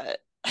matter what.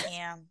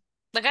 Yeah.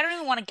 Like, I don't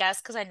even want to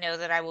guess because I know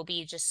that I will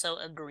be just so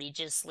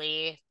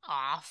egregiously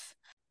off.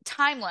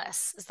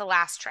 Timeless is the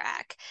last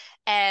track.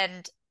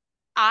 And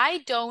I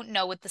don't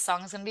know what the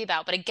song is going to be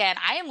about. But again,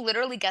 I am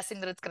literally guessing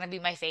that it's going to be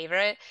my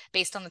favorite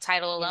based on the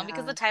title alone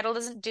because the Yeah. title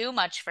doesn't do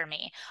much for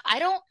me. I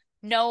don't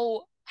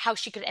know how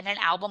she could end an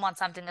album on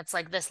something that's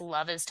like this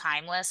love is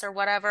timeless or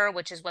whatever,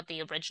 which is what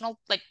the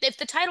original, like if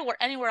the title were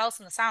anywhere else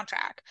in the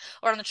soundtrack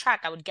or on the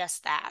track, I would guess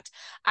that.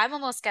 I'm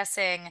almost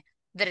guessing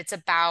that it's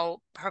about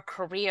her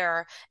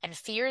career and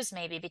fears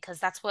maybe because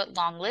that's what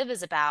Long Live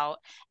is about.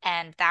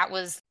 And that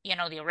was,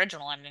 the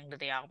original ending to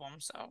the album.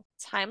 So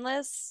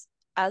Timeless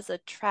as a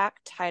track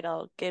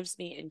title gives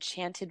me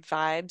enchanted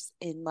vibes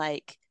in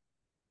like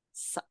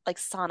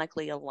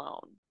sonically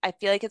alone. I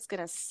feel like it's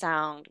gonna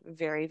sound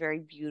very, very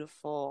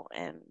beautiful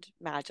and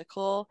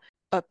magical,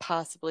 but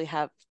possibly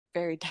have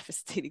very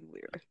devastating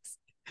lyrics.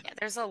 yeah,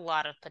 there's a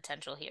lot of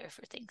potential here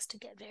for things to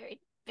get very,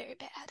 very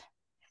bad.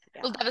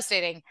 Well, Yeah.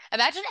 devastating.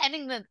 Imagine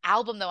ending the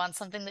album though on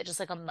something that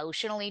just like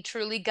emotionally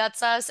truly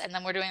guts us, and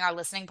then we're doing our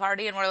listening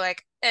party and we're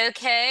like,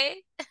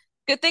 okay,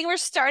 Good thing we're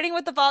starting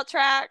with the vault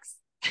tracks,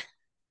 you're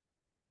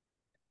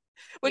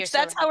which so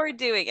that's right. how we're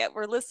doing it.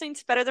 We're listening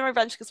to Better Than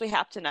Revenge because we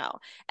have to know.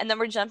 And then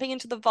we're jumping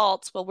into the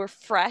vaults while we're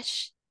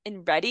fresh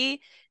and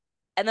ready.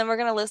 And then we're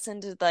gonna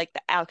listen to like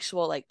the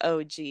actual like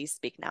OG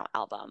Speak Now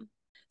album.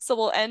 So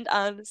we'll end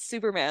on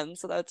Superman,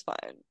 so that's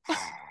fine.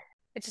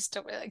 I just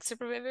don't really like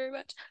Superman very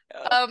much.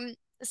 Yeah.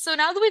 So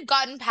now that we've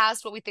gotten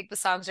past what we think the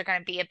songs are going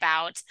to be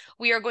about,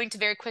 we are going to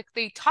very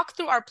quickly talk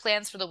through our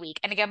plans for the week.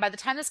 And again, by the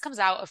time this comes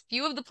out, a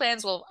few of the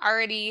plans will have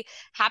already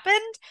happened.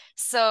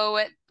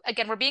 So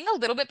again, we're being a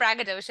little bit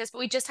braggadocious, but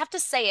we just have to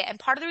say it. And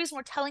part of the reason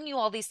we're telling you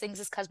all these things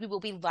is because we will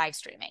be live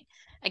streaming.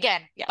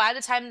 Again, Yeah. by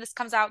the time this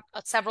comes out,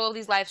 several of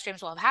these live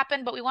streams will have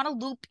happened, but we want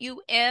to loop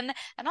you in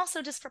and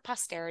also just for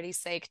posterity's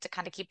sake to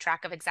kind of keep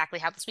track of exactly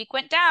how this week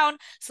went down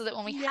so that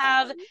when we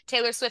have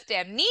Taylor Swift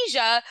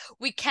amnesia,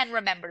 we can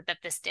remember that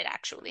this did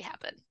actually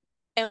happen.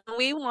 And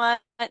we want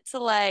to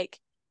like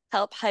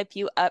help hype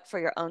you up for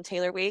your own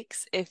Taylor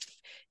weeks. If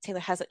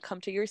Taylor hasn't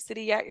come to your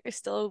city yet, you're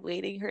still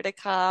waiting her to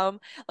come.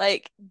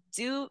 Like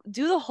do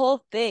the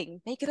whole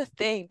thing. Make it a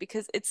thing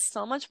because it's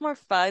so much more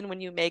fun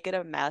when you make it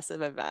a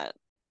massive event.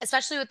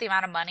 Especially with the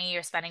amount of money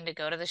you're spending to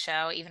go to the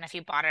show, even if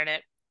you bought it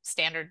at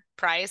standard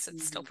price,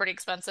 it's still pretty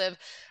expensive.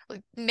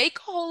 Like, make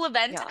a whole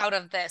event Yeah. out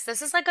of this.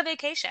 This is like a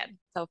vacation.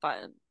 So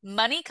fun.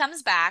 Money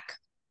comes back.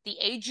 The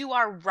age you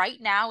are right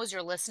now as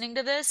you're listening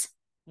to this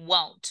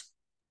won't.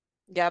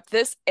 Yep,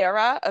 this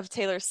era of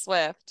Taylor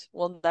Swift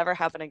will never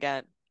happen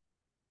again.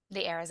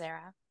 The era's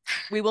era.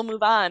 We will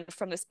move on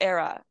from this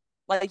era.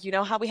 Like, you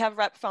know how we have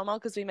rep FOMO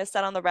because we missed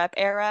out on the rep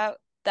era?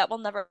 That will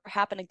never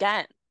happen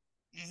again.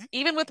 Mhm.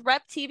 Even with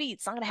rep TV,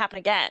 it's not going to happen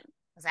again.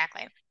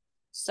 Exactly.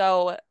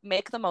 So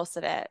make the most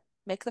of it.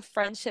 Make the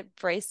friendship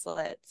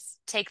bracelets.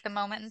 Take the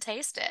moment and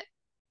taste it.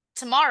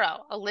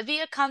 Tomorrow,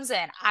 Olivia comes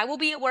in. I will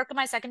be at work at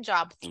my second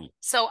job,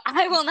 so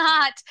I will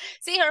not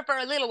see her for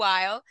a little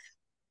while,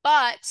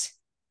 but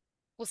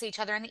we'll see each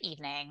other in the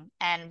evening.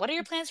 And what are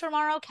your plans for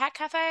tomorrow? Cat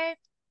Cafe?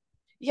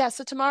 Yeah,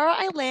 so tomorrow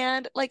I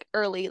land like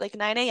early, like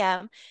 9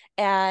 a.m.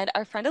 And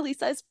our friend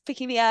Elisa is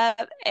picking me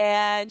up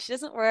and she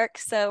doesn't work,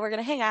 so we're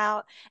gonna hang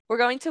out. We're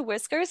going to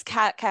Whiskers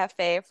Cat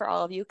Cafe for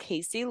all of you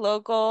Casey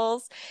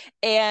locals,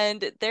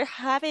 and they're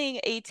having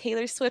a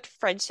Taylor Swift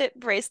friendship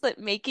bracelet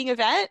making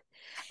event.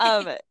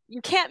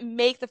 You can't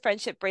make the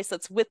friendship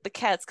bracelets with the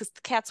cats because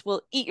the cats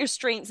will eat your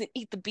strings and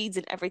eat the beads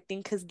and everything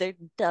because they're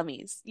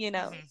dummies,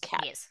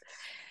 cats. Yes.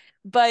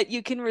 But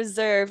you can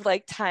reserve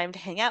like time to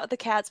hang out with the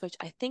cats, which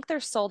I think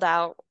they're sold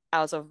out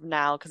as of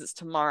now because it's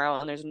tomorrow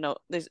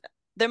and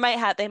they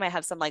might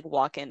have some like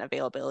walk-in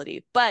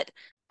availability. But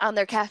on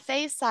their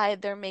cafe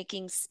side, they're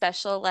making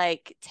special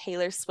like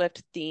Taylor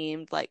Swift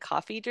themed like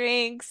coffee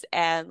drinks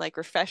and like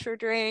refresher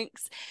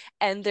drinks,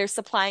 and they're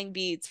supplying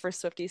beads for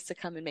Swifties to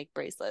come and make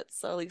bracelets.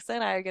 So Lisa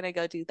and I are gonna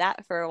go do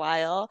that for a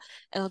while,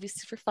 and it'll be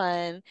super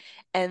fun.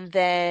 And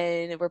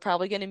then we're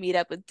probably gonna meet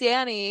up with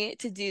Danny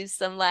to do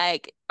some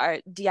like our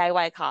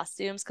DIY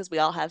costumes because we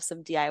all have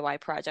some DIY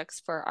projects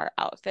for our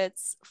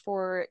outfits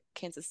for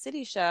Kansas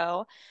City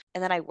show.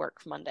 And then I work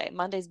Monday.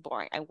 Monday's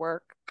boring. I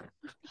work.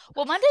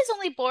 Well, Monday's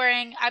only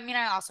boring. I mean,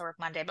 I also work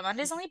Monday, but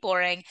Monday's only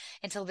boring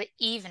until the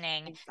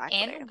evening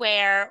Exactly. in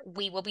where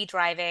we will be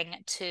driving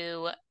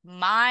to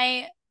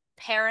my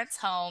parents'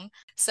 home.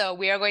 So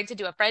we are going to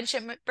do a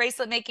friendship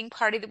bracelet making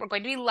party that we're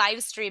going to be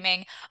live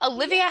streaming.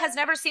 Olivia has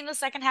never seen the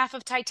second half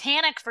of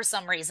Titanic for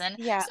some reason.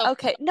 Yeah. So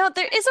Okay. No,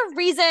 there is a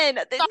reason.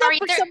 No, sorry,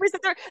 for some reason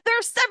there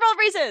are several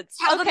reasons.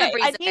 Tell them the Okay.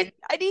 reason.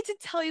 I need to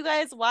tell you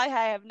guys why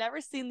I have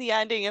never seen the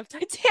ending of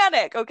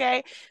Titanic.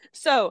 Okay.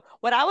 So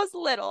when I was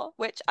little,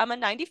 which I'm a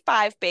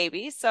 95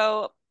 baby,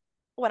 so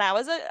when I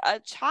was a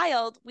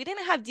child, we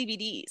didn't have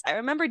DVDs. I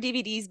remember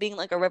DVDs being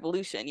like a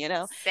revolution, you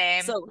know?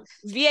 Same. So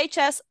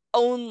VHS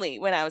only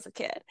when I was a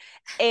kid.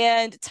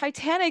 And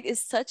Titanic is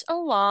such a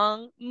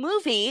long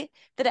movie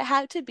that it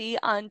had to be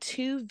on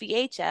 2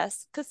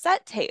 VHS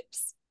cassette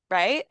tapes,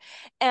 right?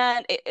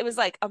 And it was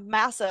like a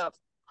massive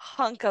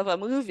hunk of a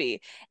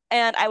movie.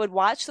 And I would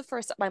watch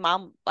my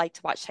mom liked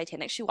to watch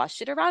Titanic. She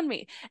watched it around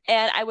me.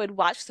 And I would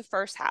watch the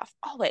first half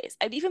always.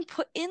 I'd even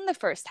put in the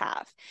first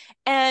half.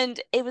 And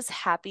it was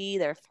happy.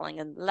 They're falling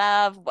in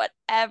love,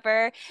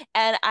 whatever.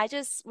 And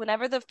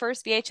whenever the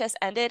first VHS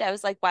ended, I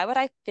was like, why would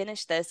I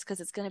finish this? Because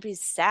it's going to be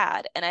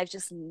sad. And I've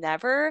just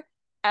never,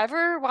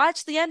 ever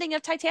watched the ending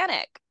of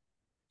Titanic.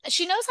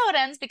 She knows how it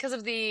ends because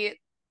of the,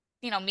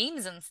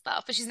 memes and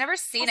stuff, but she's never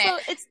seen Also,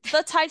 it. it's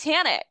the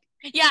Titanic.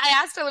 Yeah,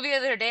 I asked Olivia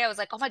the other day, I was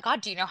like, oh my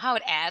God, do you know how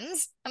it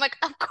ends? I'm like,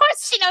 of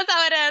course she knows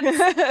how it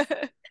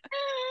ends.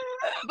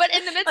 But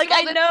in the midst Like, of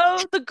all I know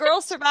the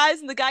girl survives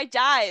and the guy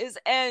dies,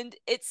 and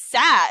it's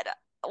sad.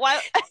 Why?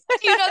 do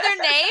you know their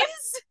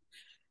names?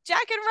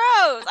 Jack and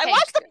Rose. I Okay.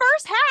 watched the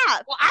first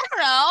half. Well, I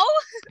don't know.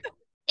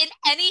 In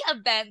any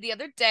event, the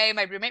other day,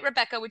 my roommate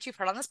Rebecca, which you've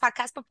heard on this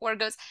podcast before,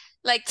 goes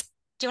like,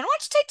 do you want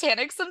to watch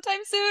Titanic sometime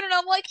soon? And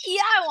I'm like,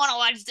 yeah, I want to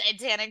watch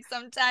Titanic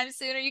sometime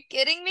soon. Are you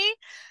kidding me?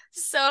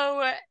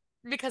 So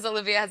because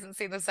Olivia hasn't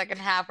seen the second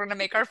half, we're gonna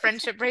make our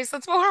friendship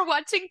bracelets while we're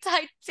watching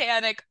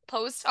Titanic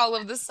post all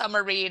of the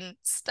submarine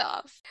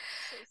stuff.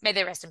 May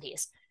they rest in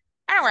peace.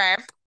 Anyway,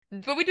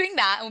 we'll be doing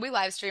that and we'll be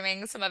live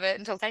streaming some of it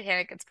until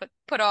Titanic gets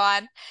put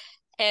on.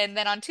 And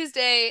then on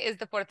Tuesday is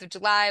the 4th of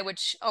July,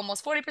 which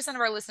almost 40%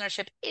 of our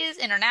listenership is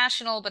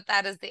international, but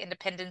that is the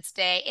Independence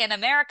Day in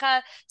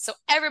America. So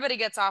everybody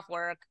gets off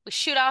work. We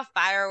shoot off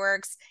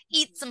fireworks,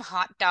 eat some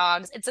hot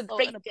dogs. It's a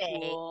great day.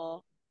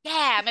 Pool.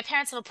 Yeah, my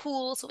parents have a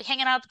pool, so we're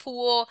hanging out at the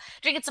pool,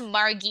 drinking some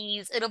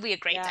margies. It'll be a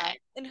great day.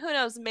 And who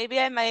knows? Maybe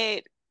I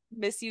might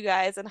miss you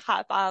guys and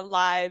hop on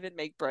live and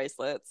make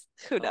bracelets.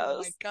 Who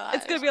knows? my gosh.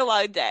 It's gonna be a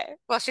long day.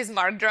 Well, she's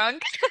marg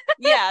drunk.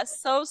 Yeah,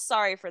 so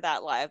sorry for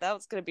that live. That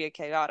was gonna be a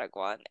chaotic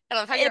one. I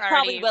love how It you're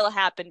probably already, will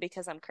happen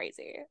because I'm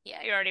crazy.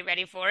 yeah, you're already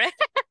ready for it.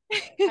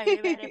 Are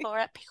you ready for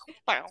it?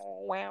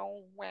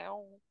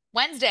 Wow.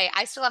 Wednesday,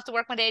 I still have to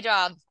work my day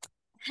job.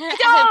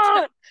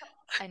 Don't!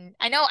 And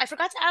I know I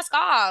forgot to ask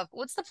off.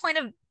 What's the point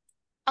of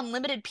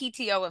unlimited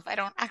PTO if I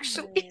don't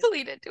actually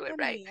lead into it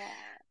right? Yeah.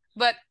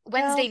 But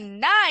Wednesday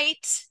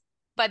night,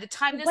 by the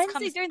time this Wednesday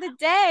comes, during the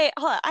day.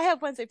 Hold on, I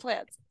have Wednesday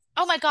plans.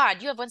 oh my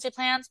God, you have Wednesday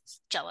plans?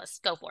 Jealous.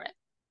 Go for it.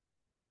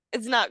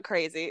 It's not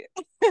crazy.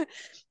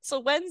 So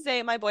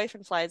Wednesday, my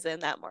boyfriend flies in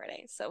that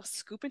morning. So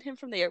scooping him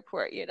from the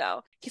airport, you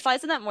know. He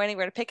flies in that morning.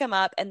 We're gonna pick him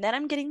up, and then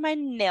I'm getting my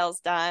nails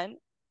done.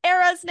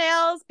 Era's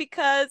nails,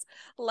 because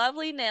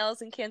Lovely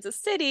Nails in Kansas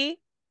City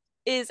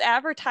is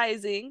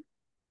advertising.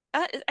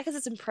 I guess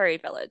it's in Prairie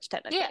Village,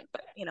 technically, Yeah.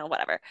 but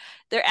whatever.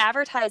 They're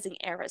advertising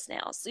Era's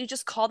nails. So you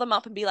just call them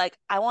up and be like,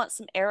 I want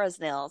some Era's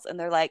nails. And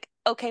they're like,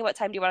 okay, what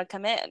time do you want to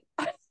come in?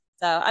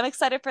 So I'm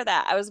excited for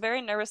that. I was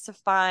very nervous to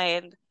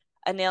find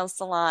a nail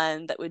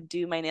salon that would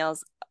do my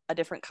nails a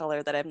different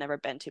color that I've never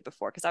been to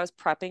before, because I was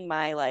prepping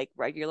my like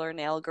regular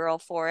nail girl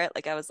for it.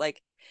 Like I was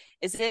like,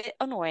 is it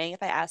annoying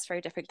if I ask for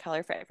a different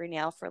color for every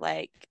nail for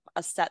like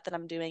a set that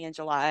I'm doing in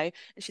July?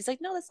 And she's like,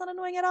 no, that's not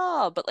annoying at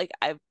all. But like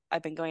I've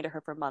been going to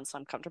her for months, so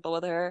I'm comfortable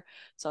with her.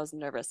 So I was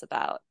nervous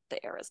about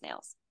the Era's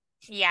nails.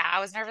 Yeah, I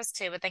was nervous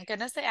too, but thank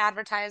goodness they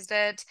advertised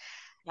it.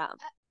 Yeah.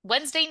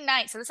 Wednesday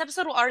night. So this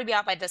episode will already be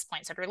out by this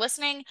point. So if you're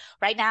listening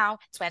right now,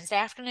 it's Wednesday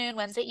afternoon,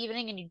 Wednesday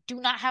evening, and you do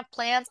not have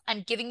plans,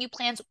 I'm giving you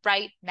plans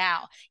right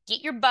now.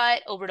 Get your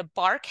butt over to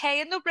Bar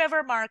K in the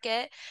River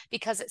Market,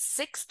 because it's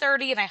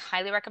 6:30, and I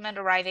highly recommend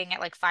arriving at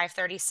like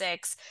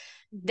 5:36.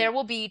 There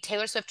will be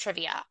Taylor Swift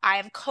trivia. I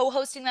am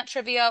co-hosting that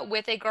trivia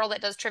with a girl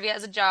that does trivia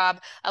as a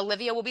job.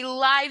 Olivia will be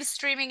live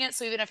streaming it.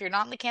 So even if you're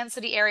not in the Kansas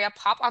City area,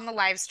 pop on the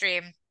live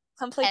stream.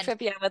 Come play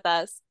trivia with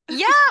us.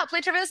 Yeah,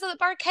 play trivia at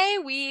Bar K.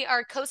 We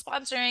are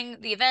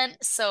co-sponsoring the event,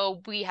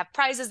 so we have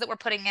prizes that we're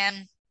putting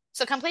in.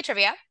 So come play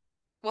trivia.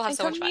 We'll have And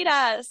so come much fun. meet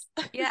us.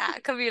 Yeah,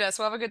 come meet us.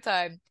 We'll have a good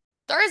time.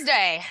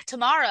 Thursday,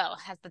 tomorrow,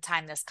 at the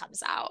time this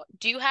comes out.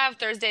 Do you have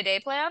Thursday day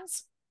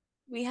plans?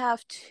 We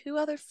have 2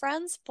 other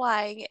friends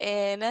flying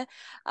in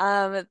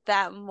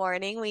that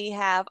morning. We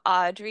have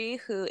Audrey,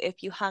 who,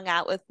 if you hung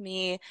out with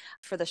me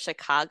for the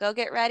Chicago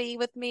Get Ready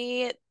with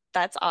me,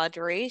 that's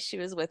Audrey. She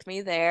was with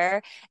me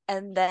there.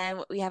 And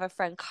then we have a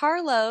friend,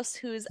 Carlos,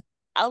 who's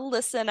a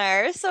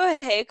listener. So,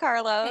 hey,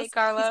 Carlos. Hey,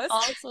 Carlos. He's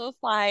also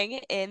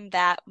flying in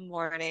that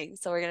morning.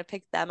 So, we're going to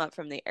pick them up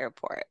from the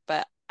airport.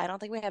 But I don't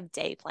think we have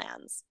day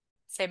plans.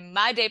 Say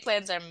my day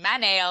plans are my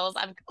nails.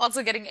 I'm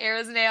also getting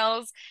Era's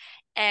nails.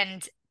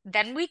 And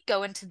then we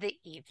go into the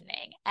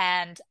evening.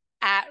 And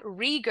at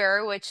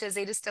Rieger, which is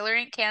a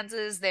distillery in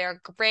Kansas. They're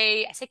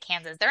great. I say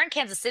Kansas. They're in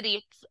Kansas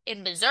City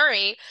in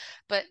Missouri,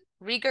 but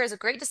Rieger is a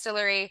great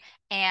distillery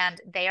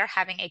and they are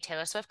having a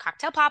Taylor Swift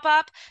cocktail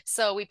pop-up.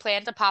 So we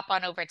plan to pop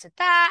on over to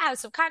that, have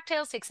some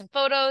cocktails, take some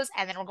photos,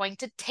 and then we're going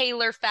to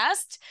Taylor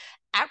Fest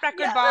at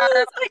Record Bar.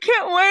 I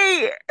can't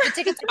wait. The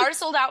tickets are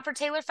sold out for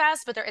Taylor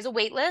Fest, but there is a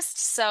wait list.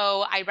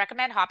 So I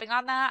recommend hopping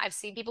on that. I've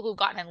seen people who've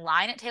gotten in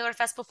line at Taylor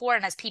Fest before,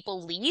 and as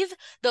people leave,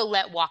 they'll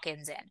let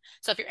walk-ins in.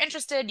 So if you're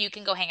interested, you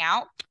can go hang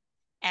out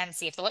and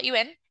see if they'll let you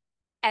in.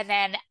 And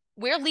then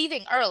we're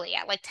leaving early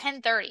at like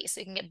 10:30, so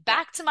you can get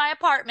back to my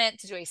apartment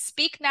to do a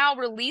Speak Now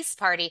release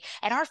party.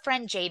 And our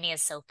friend Jamie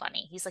is so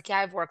funny. He's like, yeah,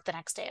 I've worked the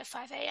next day at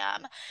 5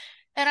 a.m.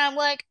 And I'm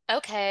like,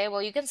 okay,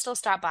 well, you can still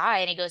stop by.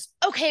 And he goes,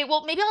 okay,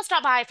 well, maybe I'll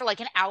stop by for like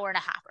an hour and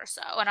a half or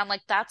so. And I'm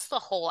like, that's the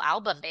whole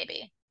album,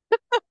 baby.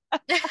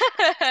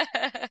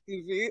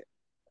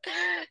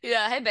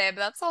 Yeah, hey, babe,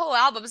 that's the whole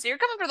album. So you're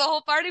coming for the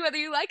whole party, whether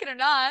you like it or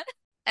not.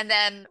 And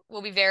then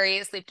we'll be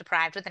very sleep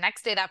deprived. But the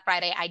next day, that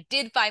Friday, I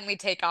did finally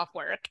take off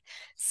work.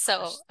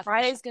 So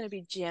Friday's going to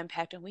be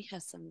jam-packed, and we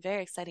have some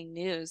very exciting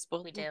news.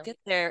 We'll get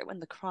there when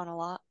the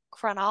chronology.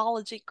 You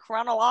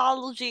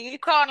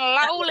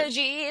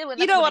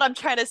know what I'm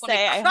trying to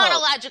say. I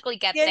chronologically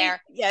get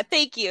there. Yeah,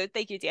 thank you,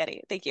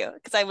 Danny. Thank you,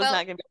 because I was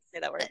not going to be able to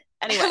say that word.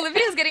 Anyway,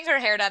 Olivia's getting her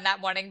hair done that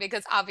morning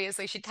because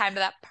obviously she timed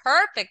that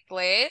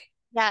perfectly.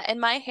 Yeah, and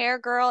my hair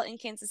girl in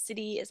Kansas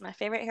City is my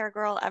favorite hair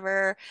girl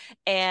ever.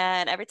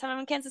 And every time I'm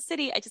in Kansas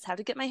City, I just have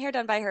to get my hair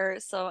done by her.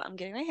 So I'm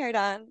getting my hair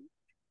done.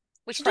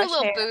 We should do a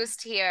little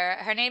boost here.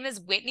 Her name is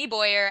Whitney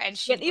Boyer, and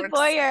she works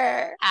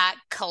at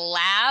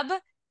Collab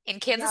in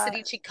Kansas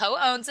City. She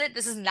co-owns it.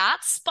 This is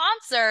not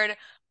sponsored.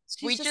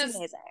 We just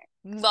amazing.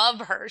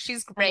 Love her.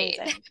 She's great.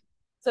 Amazing.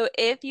 So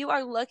if you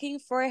are looking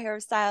for a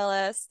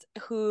hairstylist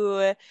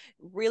who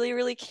really,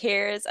 really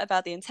cares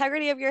about the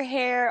integrity of your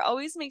hair,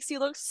 always makes you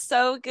look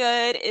so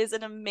good, is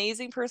an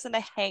amazing person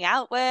to hang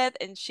out with,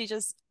 and she's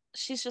just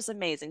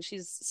amazing.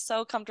 She's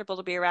so comfortable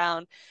to be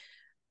around.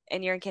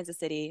 And you're in Kansas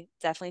City,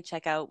 definitely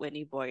check out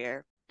Whitney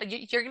Boyer.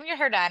 You're getting your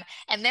hair done,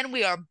 and then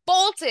we are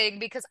bolting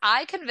because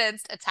I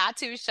convinced a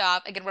tattoo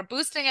shop. Again, we're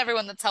boosting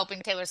everyone that's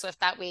helping Taylor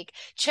Swift that week.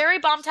 Cherry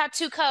Bomb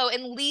Tattoo Co.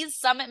 in Lee's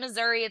Summit,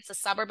 Missouri. It's a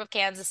suburb of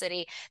Kansas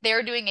City.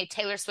 They're doing a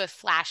Taylor Swift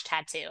flash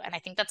tattoo, and I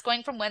think that's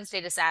going from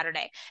Wednesday to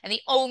Saturday. And the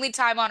only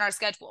time on our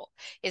schedule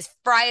is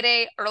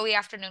Friday, early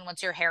afternoon,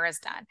 once your hair is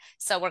done.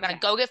 So we're going to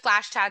go get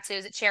flash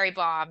tattoos at Cherry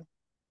Bomb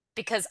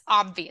because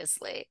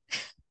obviously.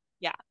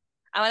 Yeah.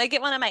 I want to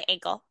get one on my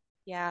ankle.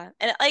 Yeah.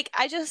 And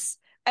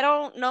I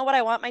don't know what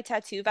I want my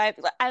tattoo vibe.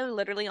 I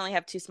literally only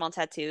have 2 small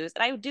tattoos,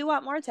 and I do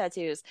want more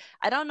tattoos.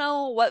 I don't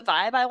know what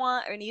vibe I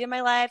want or need in my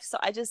life, so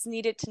I just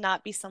need it to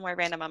not be somewhere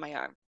random on my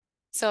arm.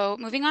 So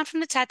moving on from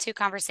the tattoo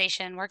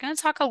conversation, we're going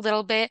to talk a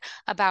little bit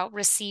about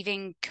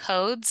receiving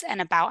codes and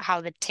about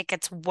how the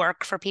tickets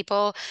work for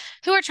people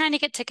who are trying to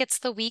get tickets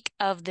the week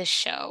of the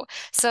show.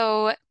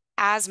 So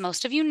as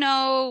most of you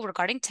know,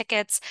 regarding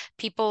tickets,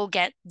 people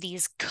get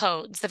these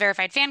codes, the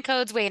verified fan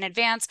codes way in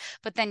advance,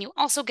 but then you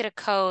also get a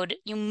code,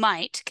 you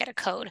might get a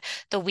code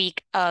the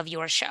week of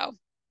your show.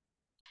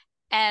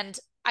 And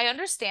I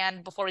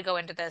understand before we go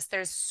into this,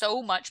 there's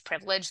so much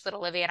privilege that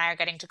Olivia and I are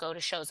getting to go to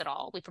shows at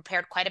all. We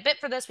prepared quite a bit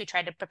for this. We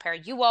tried to prepare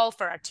you all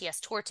for our TS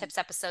Tour Tips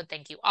episode.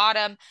 Thank you,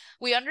 Autumn.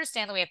 We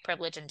understand that we have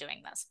privilege in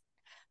doing this.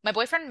 My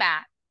boyfriend,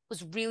 Matt,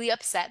 was really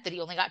upset that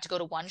he only got to go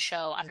to one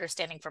show,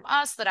 understanding from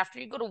us that after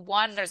you go to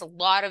one, there's a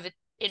lot of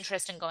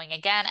interest in going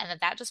again, and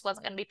that just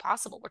wasn't going to be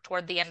possible. We're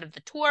toward the end of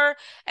the tour,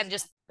 and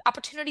just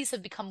opportunities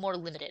have become more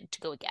limited to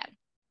go again.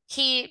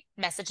 He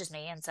messages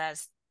me and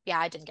says, yeah,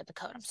 I didn't get the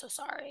code. I'm so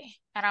sorry.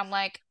 And I'm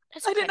like,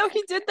 it's okay. I didn't know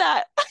he did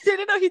that. I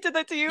didn't know he did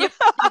that to you. Yep.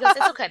 He goes,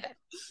 it's okay, babe.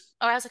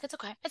 Oh, I was like, it's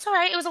okay. It's all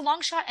right. It was a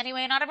long shot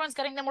anyway. Not everyone's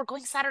getting them. We're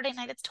going Saturday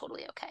night. It's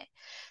totally okay.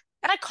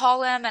 And I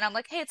call him and I'm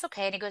like, hey, it's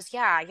okay. And he goes,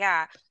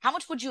 yeah. How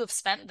much would you have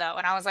spent though?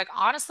 And I was like,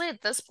 honestly,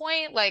 at this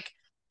point, like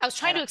I was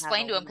trying to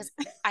explain to him because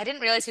I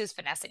didn't realize he was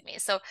finessing me.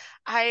 So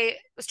I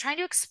was trying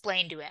to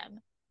explain to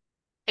him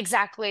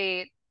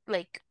exactly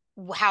like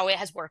how it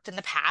has worked in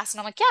the past.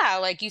 And I'm like, yeah,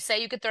 like you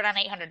say you could throw down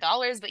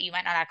 $800, but you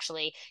might not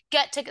actually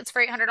get tickets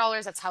for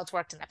 $800. That's how it's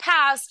worked in the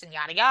past and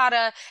yada,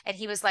 yada. And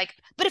he was like,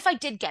 but if I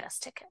did get us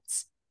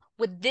tickets,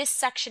 would this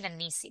section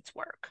and these seats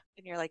work?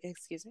 And you're like,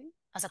 excuse me?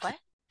 I was like, what?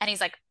 And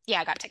he's like,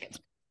 yeah, I got tickets.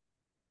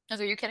 I was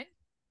like, are you kidding?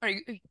 Are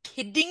you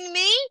kidding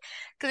me?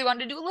 Because he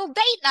wanted to do a little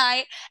date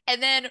night.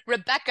 And then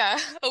Rebecca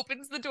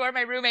opens the door,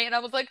 my roommate, and I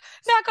was like,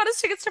 Matt got us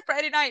tickets to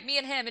Friday night, me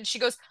and him. And she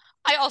goes,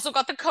 I also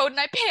got the code and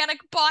I panic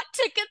bought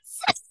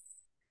tickets.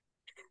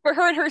 For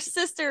her and her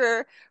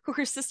sister,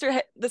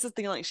 this is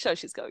the only show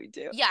she's going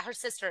to. Yeah, her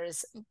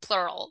sisters,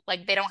 plural.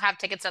 Like they don't have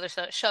tickets to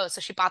other shows,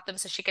 so she bought them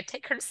so she could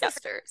take her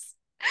sisters.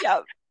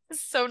 Yep.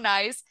 So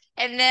nice.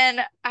 And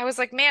then I was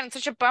like, man, it's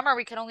such a bummer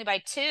we could only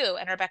buy 2.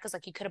 And Rebecca's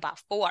like, you could have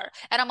bought 4.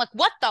 And I'm like,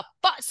 what the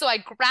fuck? So I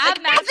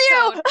grab Matt's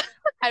code.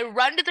 I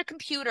run to the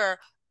computer.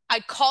 I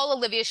call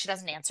Olivia, she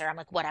doesn't answer. I'm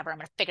like, whatever, I'm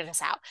gonna figure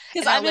this out.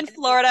 Because And I'm in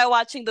Florida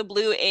watching the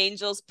Blue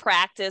Angels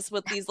practice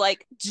with these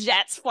like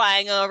jets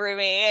flying over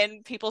me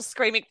and people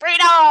screaming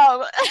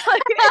freedom.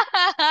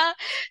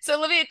 so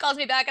Olivia calls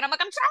me back and I'm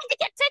like, I'm trying to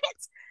get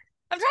tickets.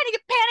 I'm trying to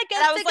get Panic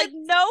And I at was tickets.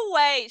 like, no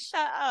way,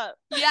 shut up.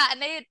 Yeah,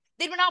 and they'd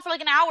been out for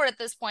like an hour at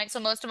this point, so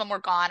most of them were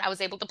gone. I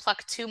was able to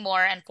pluck two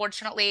more, and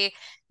fortunately,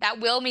 that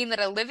will mean that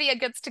Olivia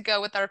gets to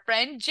go with our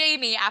friend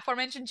Jamie,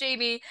 aforementioned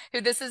Jamie, who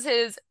this is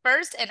his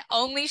first and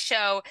only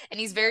show, and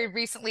he's very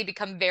recently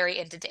become very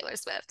into Taylor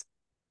Swift.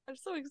 I'm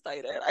so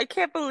excited. I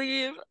can't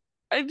believe.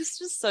 I'm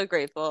just so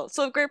grateful.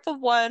 So grateful,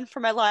 one, for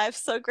my life.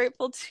 So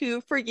grateful,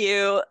 two, for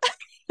you.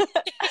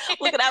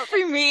 Looking out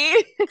for me.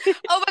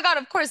 Oh my God,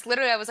 of course.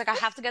 Literally, I was like, I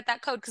have to get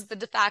that code because the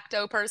de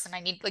facto person I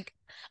need, like,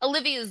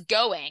 Olivia's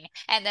going.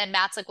 And then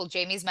Matt's like, well,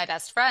 Jamie's my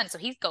best friend, so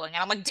he's going.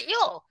 And I'm like,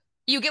 deal.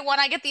 You get one,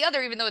 I get the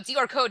other, even though it's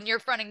your code and you're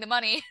fronting the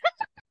money.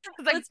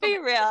 Like, Let's be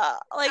real.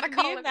 Like, gotta me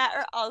call and Matt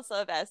are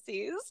also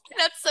besties.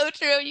 That's so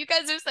true. You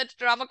guys are such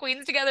drama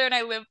queens together, and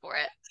I live for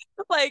it.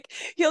 Like,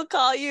 he'll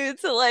call you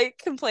to like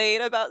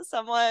complain about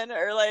someone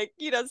or like,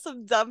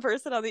 some dumb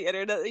person on the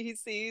internet that he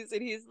sees,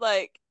 and he's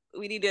like,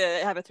 we need to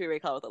have a three-way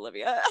call with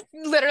Olivia.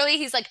 Literally,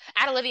 he's like,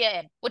 add Olivia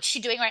in. What's she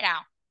doing right now?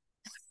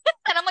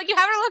 And I'm like, you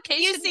have her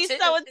location. You see too.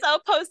 so and so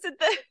posted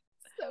this.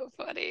 So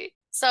funny.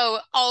 So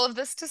all of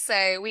this to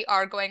say, we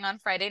are going on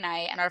Friday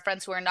night, and our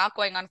friends who are not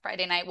going on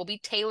Friday night will be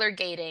Taylor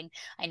gating.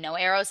 I know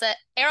Arrowhead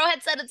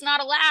said it's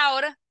not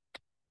allowed.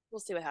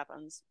 We'll see what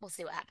happens. We'll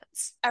see what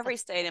happens. Every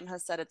stadium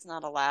has said it's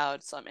not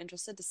allowed, so I'm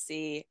interested to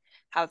see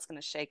how it's going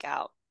to shake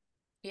out.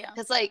 Yeah.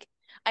 Because, like,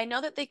 I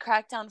know that they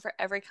crack down for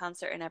every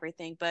concert and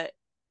everything, but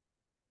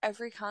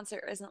every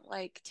concert isn't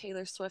like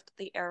Taylor Swift,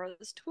 the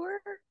Eras tour.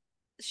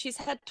 She's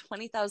had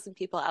 20,000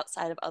 people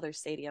outside of other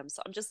stadiums.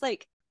 So I'm just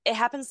like, it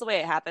happens the way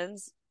it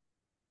happens.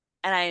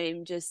 And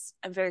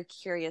I'm very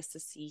curious to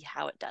see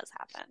how it does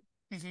happen.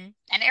 Mm-hmm.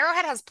 And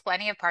Arrowhead has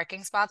plenty of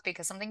parking spots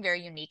because something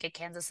very unique at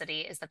Kansas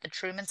City is that the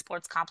Truman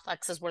Sports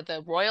Complex is where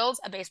the Royals,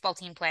 a baseball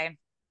team, play,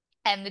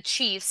 and the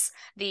Chiefs,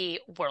 the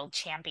world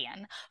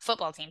champion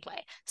football team,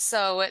 play.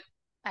 So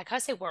I gotta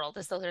say world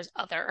as though there's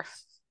other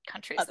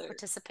countries that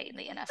participate in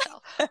the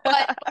NFL.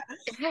 But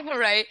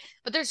right.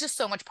 But there's just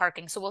so much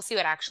parking. So we'll see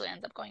what actually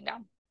ends up going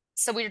down.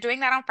 So we were doing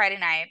that on Friday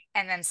night.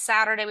 And then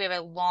Saturday, we have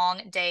a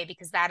long day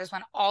because that is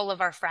when all of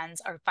our friends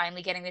are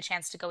finally getting the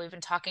chance to go. We've been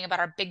talking about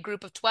our big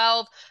group of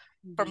 12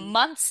 for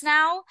months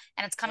now,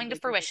 and it's coming to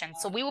fruition.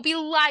 So we will be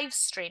live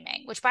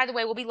streaming, which, by the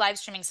way, we'll be live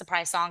streaming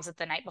surprise songs at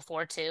the night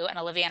before too. And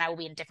Olivia and I will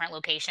be in different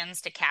locations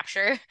to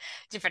capture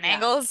different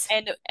angles.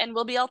 And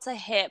we'll be able to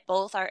hit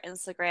both our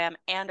Instagram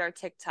and our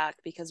TikTok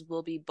because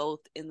we'll be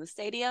both in the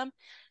stadium.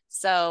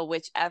 So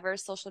whichever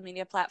social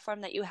media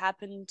platform that you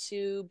happen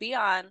to be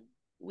on,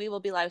 we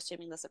will be live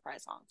streaming the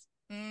surprise songs.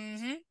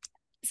 Mm-hmm.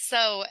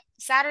 So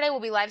Saturday we'll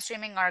be live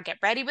streaming our Get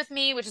Ready With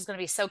Me, which is going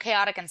to be so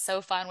chaotic and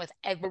so fun with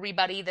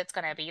everybody that's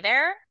going to be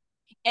there.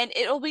 And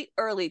it'll be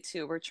early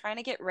too. We're trying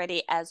to get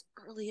ready as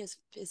early as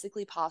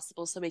physically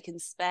possible so we can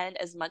spend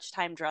as much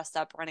time dressed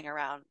up running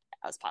around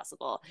as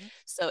possible. Mm-hmm.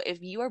 So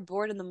if you are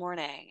bored in the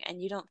morning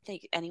and you don't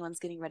think anyone's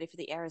getting ready for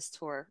the Eras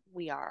tour,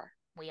 we are.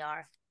 We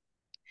are.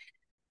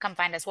 Come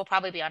find us. We'll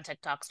probably be on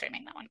TikTok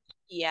streaming that one.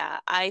 Yeah,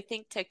 I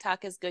think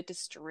TikTok is good to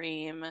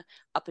stream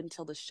up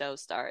until the show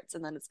starts,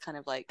 and then it's kind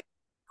of like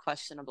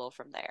questionable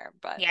from there.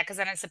 But yeah, because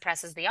then it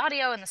suppresses the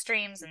audio and the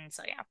streams, and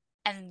so yeah.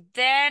 And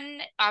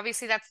then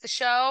obviously that's the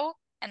show,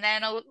 and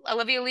then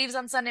Olivia leaves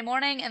on Sunday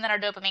morning, and then our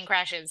dopamine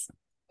crashes.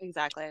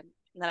 Exactly. And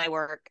then I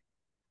work.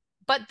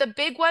 But the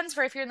big ones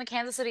for if you're in the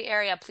Kansas City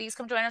area, please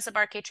come join us at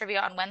Barcade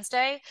Trivia on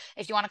Wednesday.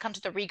 If you want to come to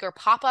the Rieger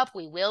pop-up,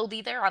 we will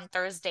be there on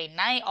Thursday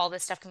night. All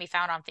this stuff can be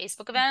found on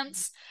Facebook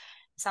events.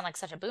 I sound like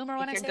such a boomer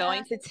when I say that. If you're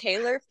going to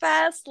Taylor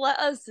Fest, let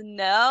us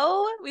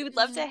know. We would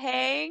love to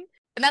hang.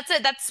 And that's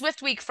it. That's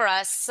Swift Week for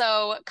us.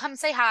 So come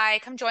say hi,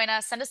 come join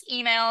us, send us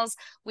emails.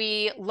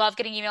 We love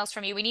getting emails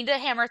from you. We need to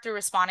hammer through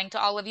responding to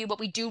all of you,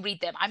 but we do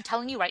read them. I'm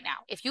telling you right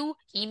now, if you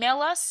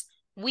email us,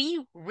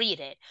 we read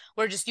it.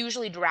 We're just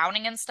usually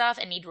drowning in stuff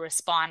and need to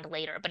respond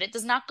later, but it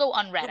does not go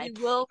unread.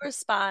 We will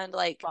respond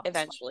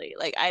eventually.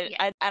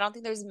 I don't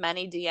think there's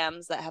many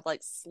DMs that have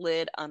like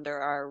slid under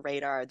our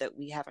radar that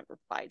we haven't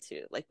replied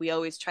to. Like we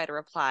always try to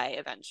reply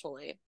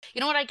eventually. You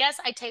know what? I guess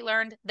I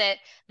learned that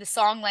the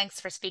song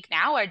lengths for Speak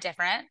Now are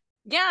different.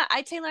 Yeah,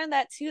 I learned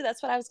that too.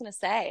 That's what I was gonna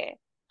say.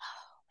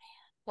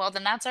 Well,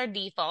 then that's our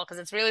default because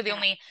it's really the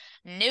only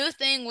new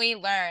thing we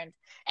learned.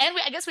 And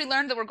I guess we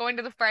learned that we're going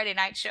to the Friday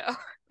night show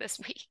this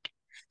week.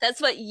 That's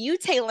what you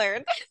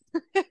learned.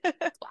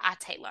 That's what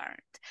I learned.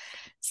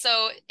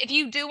 So if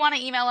you do want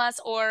to email us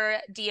or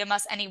DM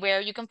us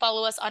anywhere, you can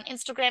follow us on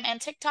Instagram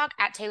and TikTok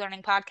at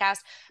Taylearning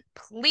Podcast.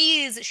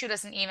 Please shoot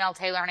us an email,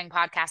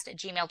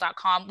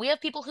 taylearningpodcast@gmail.com. We have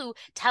people who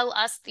tell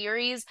us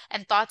theories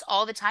and thoughts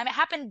all the time. It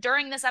happened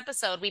during this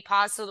episode. We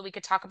paused so that we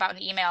could talk about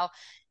an email.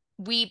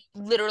 We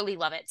literally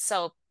love it.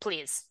 So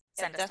please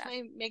send us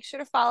definitely stuff. Make sure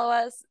to follow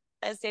us.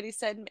 As Danny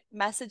said,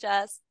 message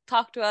us,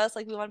 talk to us.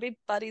 Like we want to be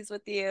buddies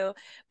with you.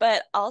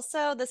 But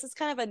also, this is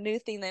kind of a new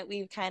thing that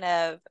we've kind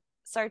of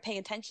started paying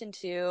attention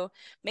to,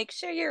 make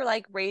sure you're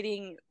like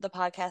rating the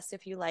podcast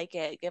if you like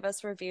it. Give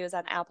us reviews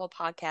on Apple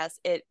Podcasts.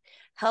 It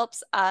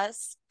helps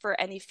us for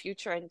any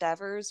future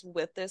endeavors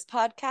with this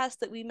podcast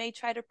that we may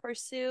try to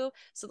pursue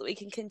so that we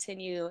can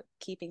continue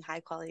keeping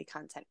high quality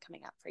content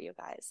coming out for you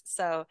guys.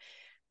 So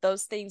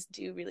those things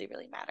do really,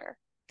 really matter.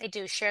 They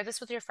do. Share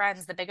this with your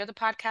friends. The bigger the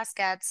podcast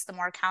gets, the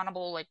more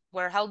accountable like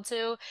we're held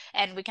to,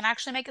 and we can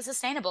actually make it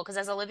sustainable. Because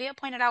as Olivia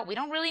pointed out, we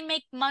don't really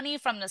make money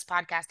from this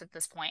podcast at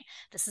this point.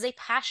 This is a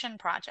passion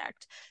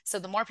project. So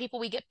the more people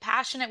we get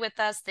passionate with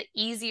us, the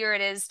easier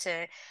it is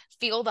to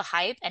feel the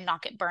hype and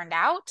not get burned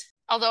out.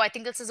 Although I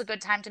think this is a good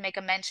time to make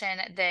a mention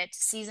that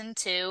season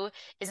 2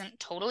 isn't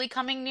totally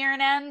coming near an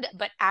end,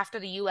 but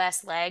after the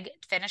US leg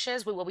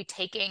finishes, we will be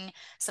taking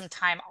some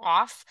time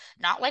off.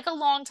 Not like a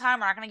long time.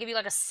 We're not going to give you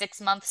like a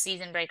 6-month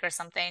season break or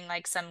something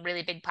like some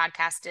really big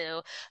podcasts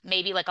do.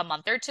 Maybe like a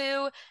month or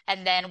two.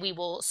 And then we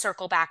will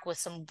circle back with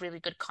some really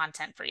good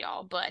content for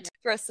y'all. But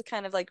For us to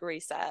kind of like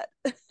reset.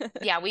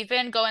 yeah, we've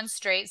been going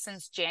straight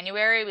since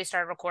January. We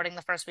started recording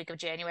the first week of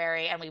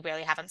January and we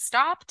really haven't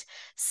stopped.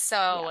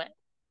 So Yeah.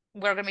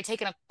 we're going to be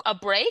taking a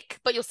break,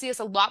 but you'll see us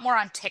a lot more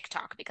on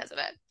TikTok because of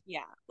it.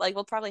 Yeah. Like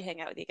we'll probably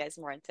hang out with you guys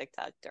more on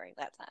TikTok during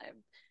that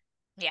time.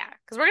 Yeah,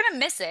 because we're going to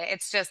miss it.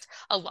 It's just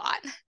a lot.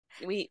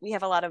 We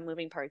have a lot of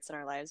moving parts in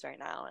our lives right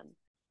now. And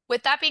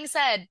With that being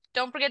said,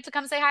 don't forget to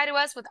come say hi to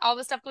us with all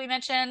the stuff that we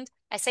mentioned.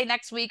 I say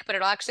next week, but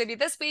it'll actually be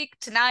this week,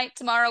 tonight,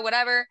 tomorrow,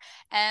 whatever.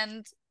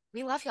 And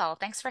we love y'all.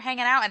 Thanks for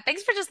hanging out. And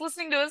thanks for just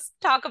listening to us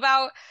talk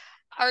about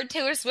our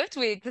Taylor Swift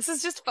week. This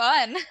is just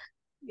fun.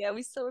 yeah,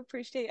 we so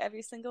appreciate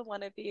every single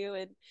one of you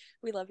and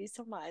we love you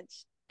so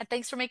much. And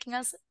thanks for making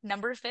us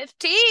number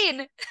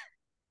 15.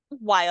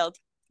 Wild.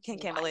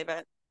 Can't Wild. believe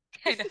it.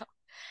 I know.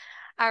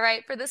 All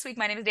right. For this week,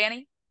 my name is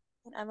Danny.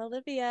 And I'm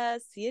Olivia.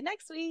 See you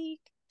next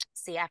week.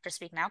 See you after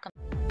Speak Now.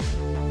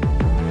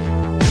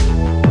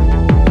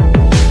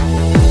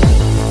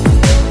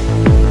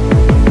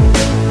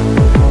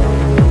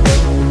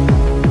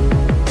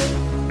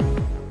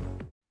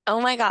 Oh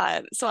my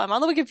God. So I'm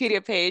on the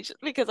Wikipedia page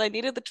because I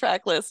needed the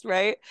track list,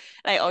 right?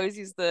 And I always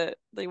use the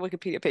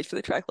Wikipedia page for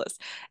the track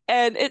list.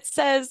 And it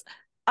says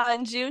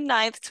on June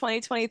 9th,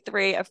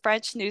 2023, a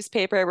French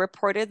newspaper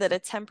reported that a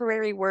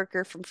temporary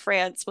worker from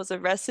France was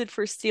arrested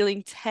for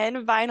stealing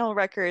 10 vinyl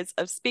records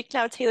of Speak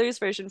Now Taylor's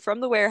version from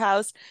the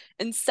warehouse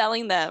and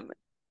selling them.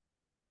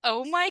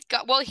 Oh my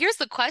God. Well, here's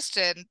the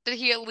question. Did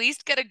he at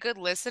least get a good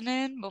listen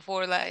in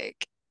before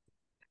like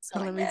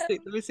Let me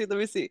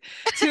see.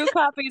 2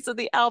 copies of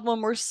the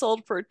album were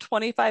sold for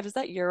 25, is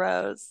that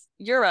euros?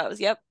 Euros,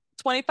 yep.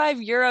 25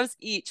 euros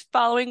each,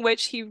 following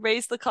which he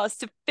raised the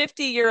cost to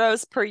 50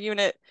 euros per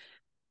unit.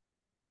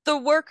 The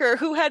worker,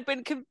 who had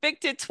been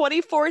convicted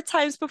 24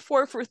 times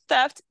before for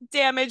theft,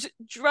 damage,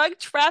 drug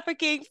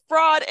trafficking,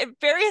 fraud, and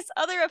various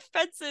other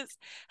offenses,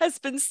 has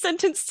been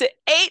sentenced to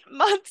 8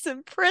 months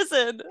in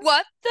prison.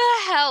 What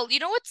the hell? You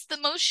know what's the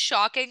most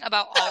shocking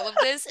about all of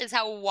this is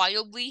how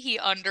wildly he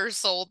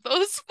undersold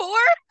those for?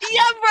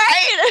 Yeah,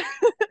 right.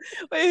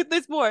 Wait,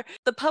 there's more.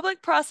 The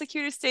public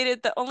prosecutor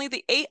stated that only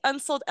the 8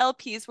 unsold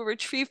LPs were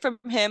retrieved from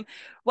him,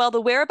 while the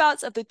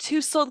whereabouts of the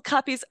 2 sold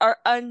copies are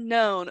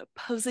unknown,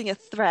 posing a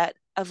threat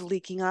of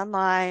leaking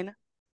online.